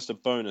almost a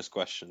bonus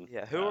question.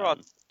 Yeah, who are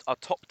our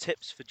top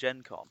tips for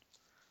Gen Con?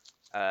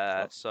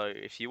 So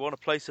if you want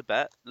to place a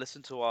bet,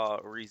 listen to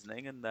our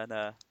reasoning, and then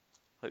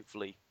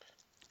hopefully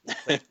we'll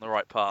take on the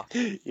right path.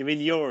 You mean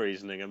your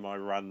reasoning and my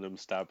random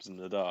stabs in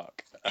the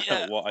dark?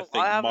 Yeah, what I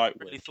think I haven't might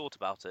really win. thought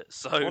about it.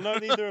 So Well, no,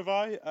 neither have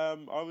I.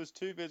 I was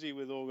too busy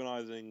with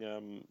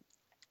organising,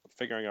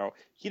 figuring out.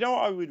 You know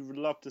what I would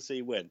love to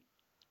see win?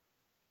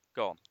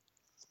 Go on.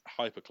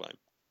 Hyperclaim.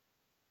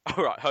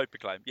 All right,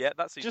 Hyperclaim. Yeah,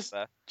 that seems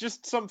fair.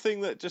 Just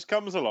something that just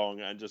comes along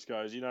and just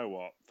goes, you know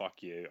what?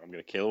 Fuck you. I'm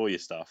going to kill all your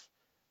stuff.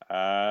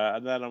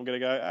 And then I'm going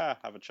to go,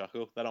 have a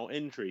chuckle. Then I'll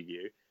intrigue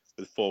you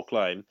with 4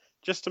 claim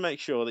just to make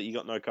sure that you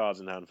got no cards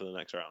in hand for the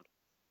next round.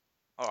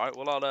 All right,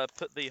 well, I'll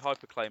put the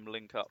Hyperclaim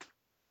link up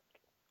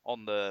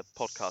on the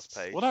podcast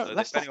page. Well, no, so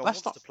if anyone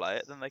wants to play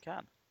it, then they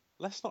can.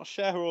 Let's not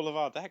share all of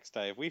our decks,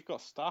 Dave. We've got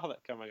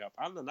Starlet coming up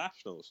and the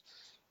Nationals.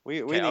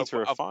 We need to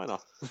refine our...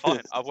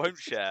 Fine, I won't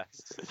share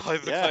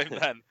Hyperclaim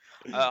then.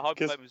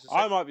 Hyperclaim is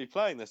I might be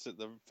playing this at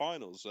the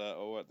finals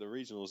or at the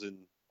regionals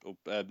or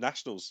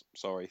nationals.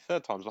 Sorry,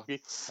 third time's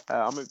lucky.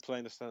 I might be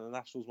playing this at the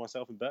nationals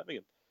myself in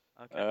Birmingham.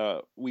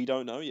 Okay. We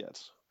don't know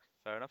yet.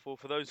 Fair enough. Well,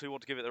 for those who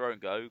want to give it their own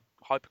go,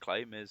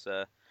 Hyperclaim is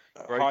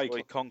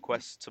Greyjoy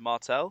Conquest to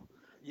Martel.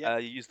 Yeah.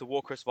 You use the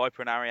Warcrest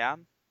Viper and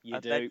Ariane,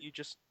 then you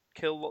just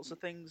kill lots of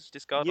things,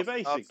 discard. You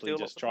basically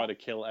just try to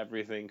kill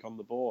everything on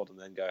the board and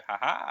then go,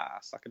 ha,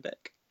 suck a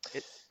dick.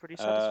 It's pretty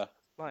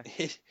satisfying.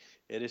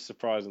 It is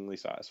surprisingly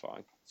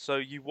satisfying. So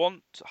you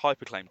want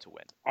Hyperclaim to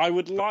win? I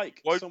would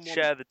like. Won't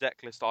share the deck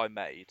list I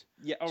made.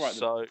 Yeah, all right.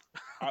 So,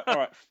 all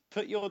right,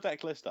 put your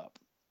deck list up.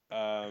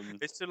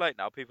 It's too late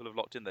now. People have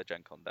locked in their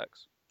Gen Con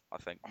decks. I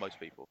think most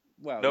people.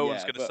 Well, no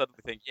one's going to suddenly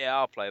think,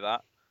 I'll play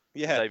that.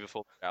 Yeah. The day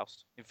before the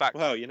joust. In fact,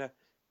 well,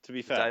 to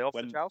be fair, the day off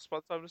the joust by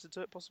the time I listen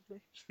to it, possibly.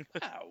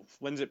 Wow.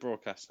 When's it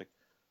broadcasting?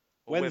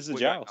 When's the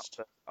joust?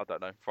 I don't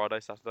know.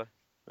 Friday, Saturday.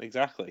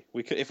 Exactly.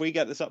 We could, if we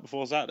get this up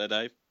before Saturday,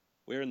 Dave,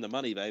 we're in the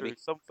money, baby.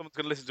 Someone's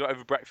going to listen to it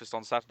over breakfast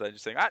on Saturday and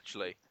just think,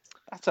 actually,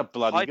 that's a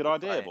bloody good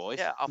idea, boys.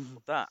 Yeah, I'll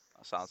put that.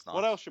 That sounds nice.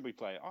 What else should we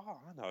play? Oh,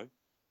 I know.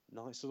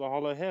 Knights of the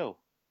Hollow Hill.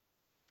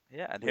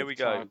 Yeah, and here we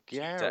go.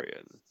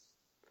 Targaryen.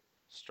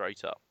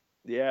 Straight up.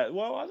 Yeah,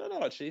 well, I don't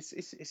know, actually.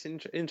 It's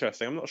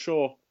interesting. I'm not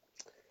sure.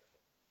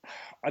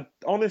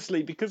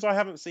 Honestly, because I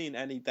haven't seen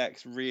any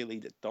decks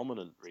really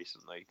dominant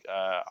recently,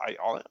 I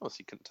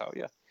honestly couldn't tell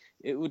you.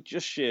 It would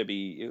just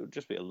be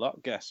a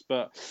luck guess.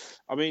 But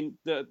I mean,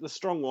 the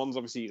strong ones,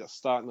 obviously, you got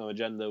Stark No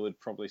Agenda would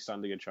probably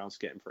stand a good chance of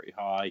getting pretty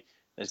high.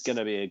 There's going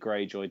to be a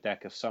Greyjoy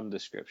deck of some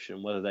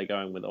description, whether they're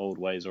going with Old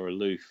Ways or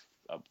Aloof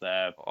up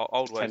there.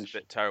 Old Ways is a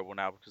bit terrible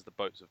now because the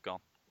boats have gone.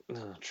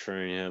 Oh,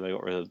 true, yeah, they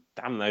got rid of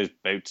damn those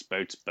boats.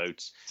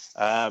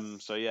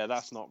 So yeah,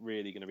 that's not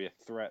really going to be a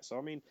threat. So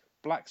I mean,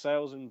 Black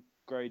Sails and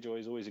Greyjoy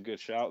is always a good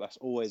shout. That's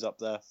always up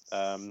there.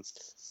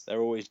 They're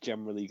always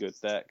generally good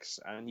decks,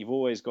 and you've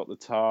always got the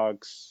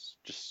Targs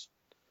just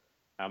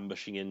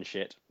ambushing in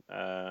shit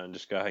and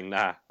just going,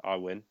 nah, I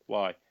win.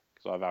 Why?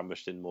 Because I've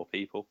ambushed in more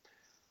people,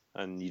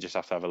 and you just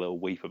have to have a little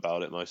weep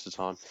about it most of the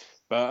time.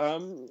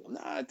 But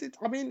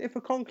I mean, if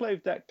a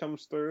Conclave deck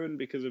comes through, and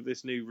because of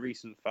this new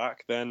recent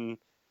fact, then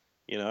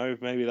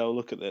maybe they'll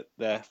look at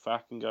their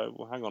fact and go,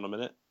 well, hang on a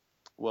minute,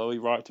 were we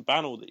right to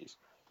ban all these?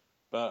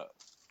 Or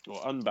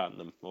unban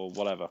them, or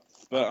whatever.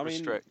 But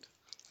Restrict.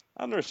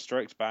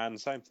 Unrestrict, ban,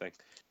 same thing.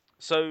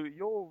 So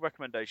your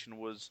recommendation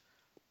was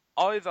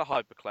either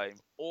Hyperclaim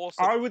or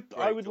I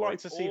would like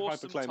to see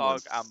Hyperclaim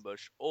Targ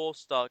Ambush or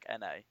Stark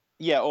NA.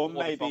 Yeah, or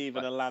maybe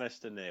even a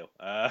Lannister Neil.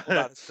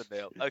 Lannister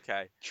Neil.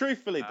 Okay.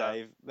 Truthfully,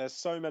 Dave, there's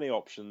so many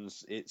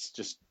options. It's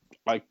just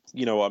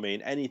you know what I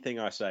mean. Anything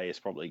I say is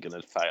probably going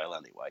to fail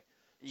anyway.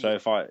 So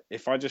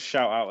if I just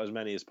shout out as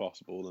many as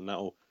possible, then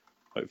that'll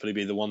hopefully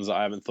be the ones that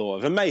I haven't thought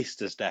of. And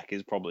Maester's deck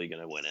is probably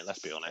going to win it. Let's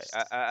be honest.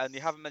 And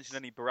you haven't mentioned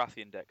any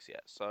Baratheon decks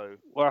yet, so.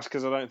 Well, that's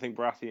because I don't think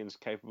Baratheon's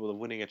capable of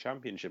winning a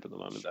championship at the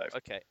moment, Dave.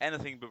 Okay,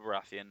 anything but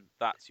Baratheon.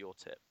 That's your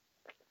tip.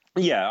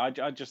 Yeah,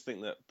 I just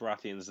think that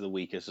Baratheon's the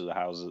weakest of the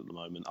houses at the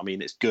moment. I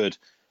mean, it's good,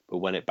 but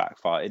when it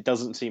backfires, it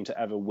doesn't seem to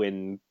ever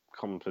win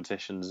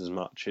competitions as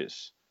much.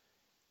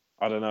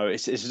 I don't know.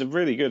 It's a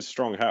really good,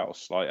 strong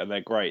house, and they're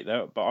great.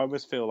 But I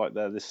always feel like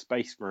they're the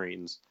Space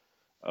Marines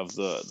of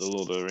the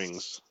Lord of the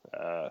Rings.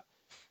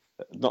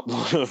 Not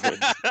Lord of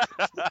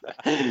the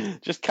Rings.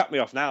 Just cut me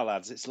off now,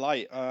 lads. It's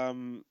light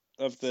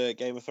of the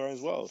Game of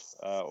Thrones world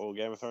or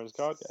Game of Thrones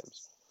card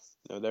games.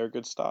 They're a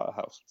good starter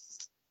house.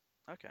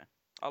 Okay,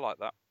 I like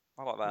that.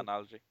 I like that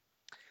analogy.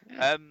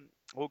 Yeah.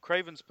 Well,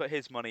 Craven's put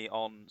his money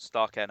on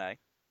Stark NA.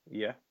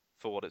 Yeah.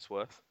 For what it's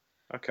worth.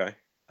 Okay.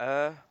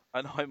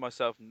 And I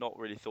myself not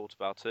really thought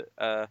about it.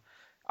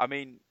 I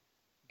mean,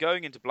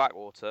 going into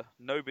Blackwater,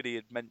 nobody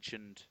had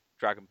mentioned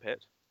Dragon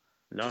Pit.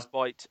 No.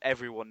 Despite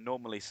everyone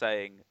normally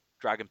saying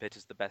Dragon Pit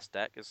is the best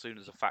deck as soon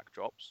as a fact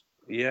drops.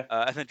 Yeah.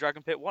 And then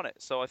Dragon Pit won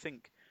it. So I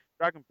think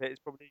Dragon Pit is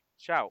probably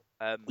a shout.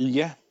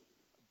 Yeah.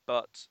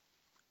 But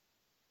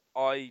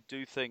I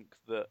do think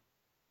that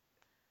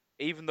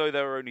even though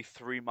there are only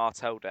 3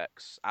 Martell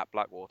decks at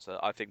Blackwater,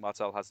 I think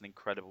Martell has an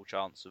incredible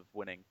chance of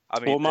winning.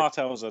 I mean,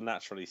 Martells are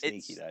naturally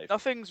sneaky, Dave.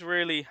 Nothing's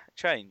really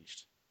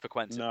changed for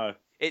Quentin. No.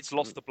 It's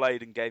lost the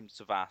Blade and gained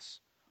Savas.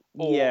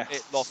 Or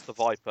it lost the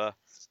Viper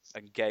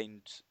and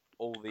gained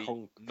all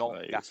the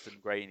non-Gaston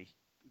Grey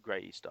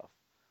stuff.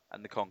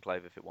 And the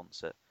Conclave if it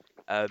wants it.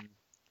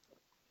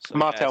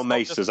 Martell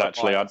Maesters,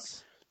 actually.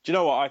 Do you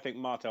know what? I think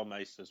Martell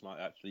Maesters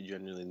might actually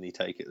genuinely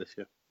take it this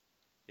year.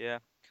 Yeah.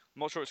 I'm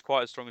not sure it's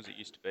quite as strong as it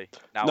used to be.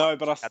 No,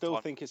 but I still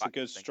think it's a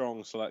good,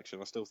 strong selection.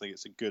 I still think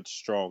it's a good,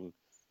 strong...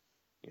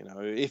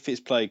 if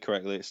it's played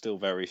correctly, it's still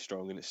very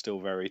strong and it's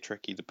still very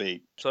tricky to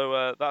beat.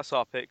 So that's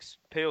our picks.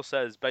 Peel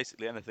says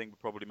basically anything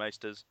but probably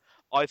Maesters.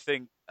 I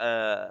think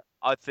a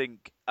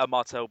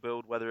Martell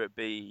build, whether it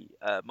be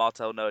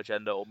Martell No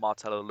Agenda or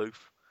Martell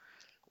Aloof,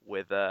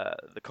 with the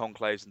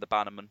Conclaves and the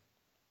Bannerman.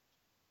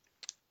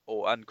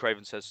 And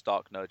Craven says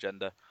Stark No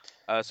Agenda.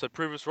 So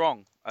prove us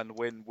wrong and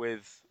win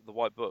with the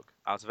White Book.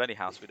 Out of any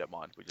house, we don't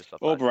mind. We just love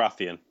or that.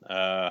 Baratheon.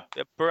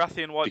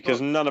 Baratheon White because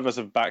Book. None of us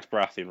have backed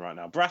Baratheon right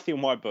now.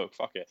 Baratheon White Book,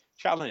 fuck it.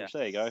 Challenge,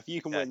 there you go. If you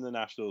can win the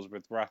Nationals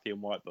with Baratheon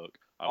White Book,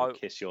 I will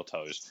kiss your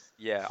toes.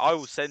 Yeah, I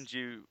will send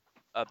you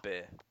a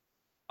beer.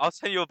 I'll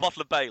send you a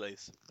bottle of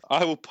Baileys.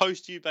 I will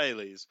post you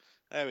Baileys.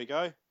 There we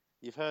go.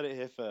 You've heard it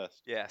here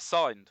first. Yeah,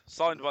 signed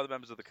by the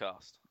members of the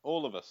cast.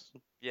 All of us.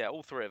 Yeah,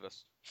 all 3 of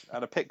us.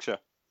 And a picture.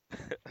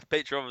 A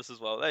picture of us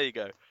as well. There you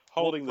go.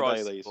 Holding the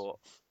Baileys. Support.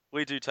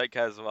 We do take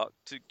care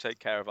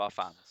of our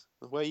fans.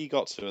 Where you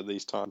got to at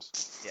these times?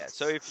 Yeah.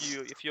 So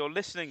if you're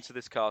listening to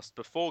this cast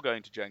before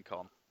going to Gen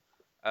Con,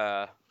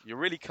 you're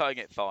really cutting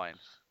it fine.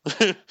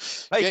 Make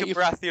a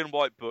Baratheon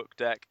White Book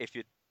deck. If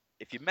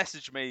you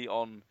message me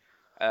on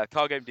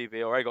Card Game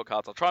DB or Got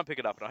Cards, I'll try and pick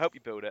it up and I'll help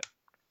you build it.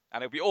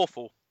 And it'll be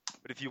awful,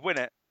 but if you win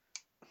it,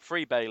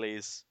 free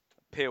Baileys,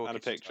 Peel and a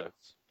picture.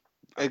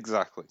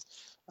 Exactly.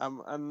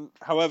 And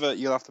however,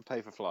 you'll have to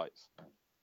pay for flights.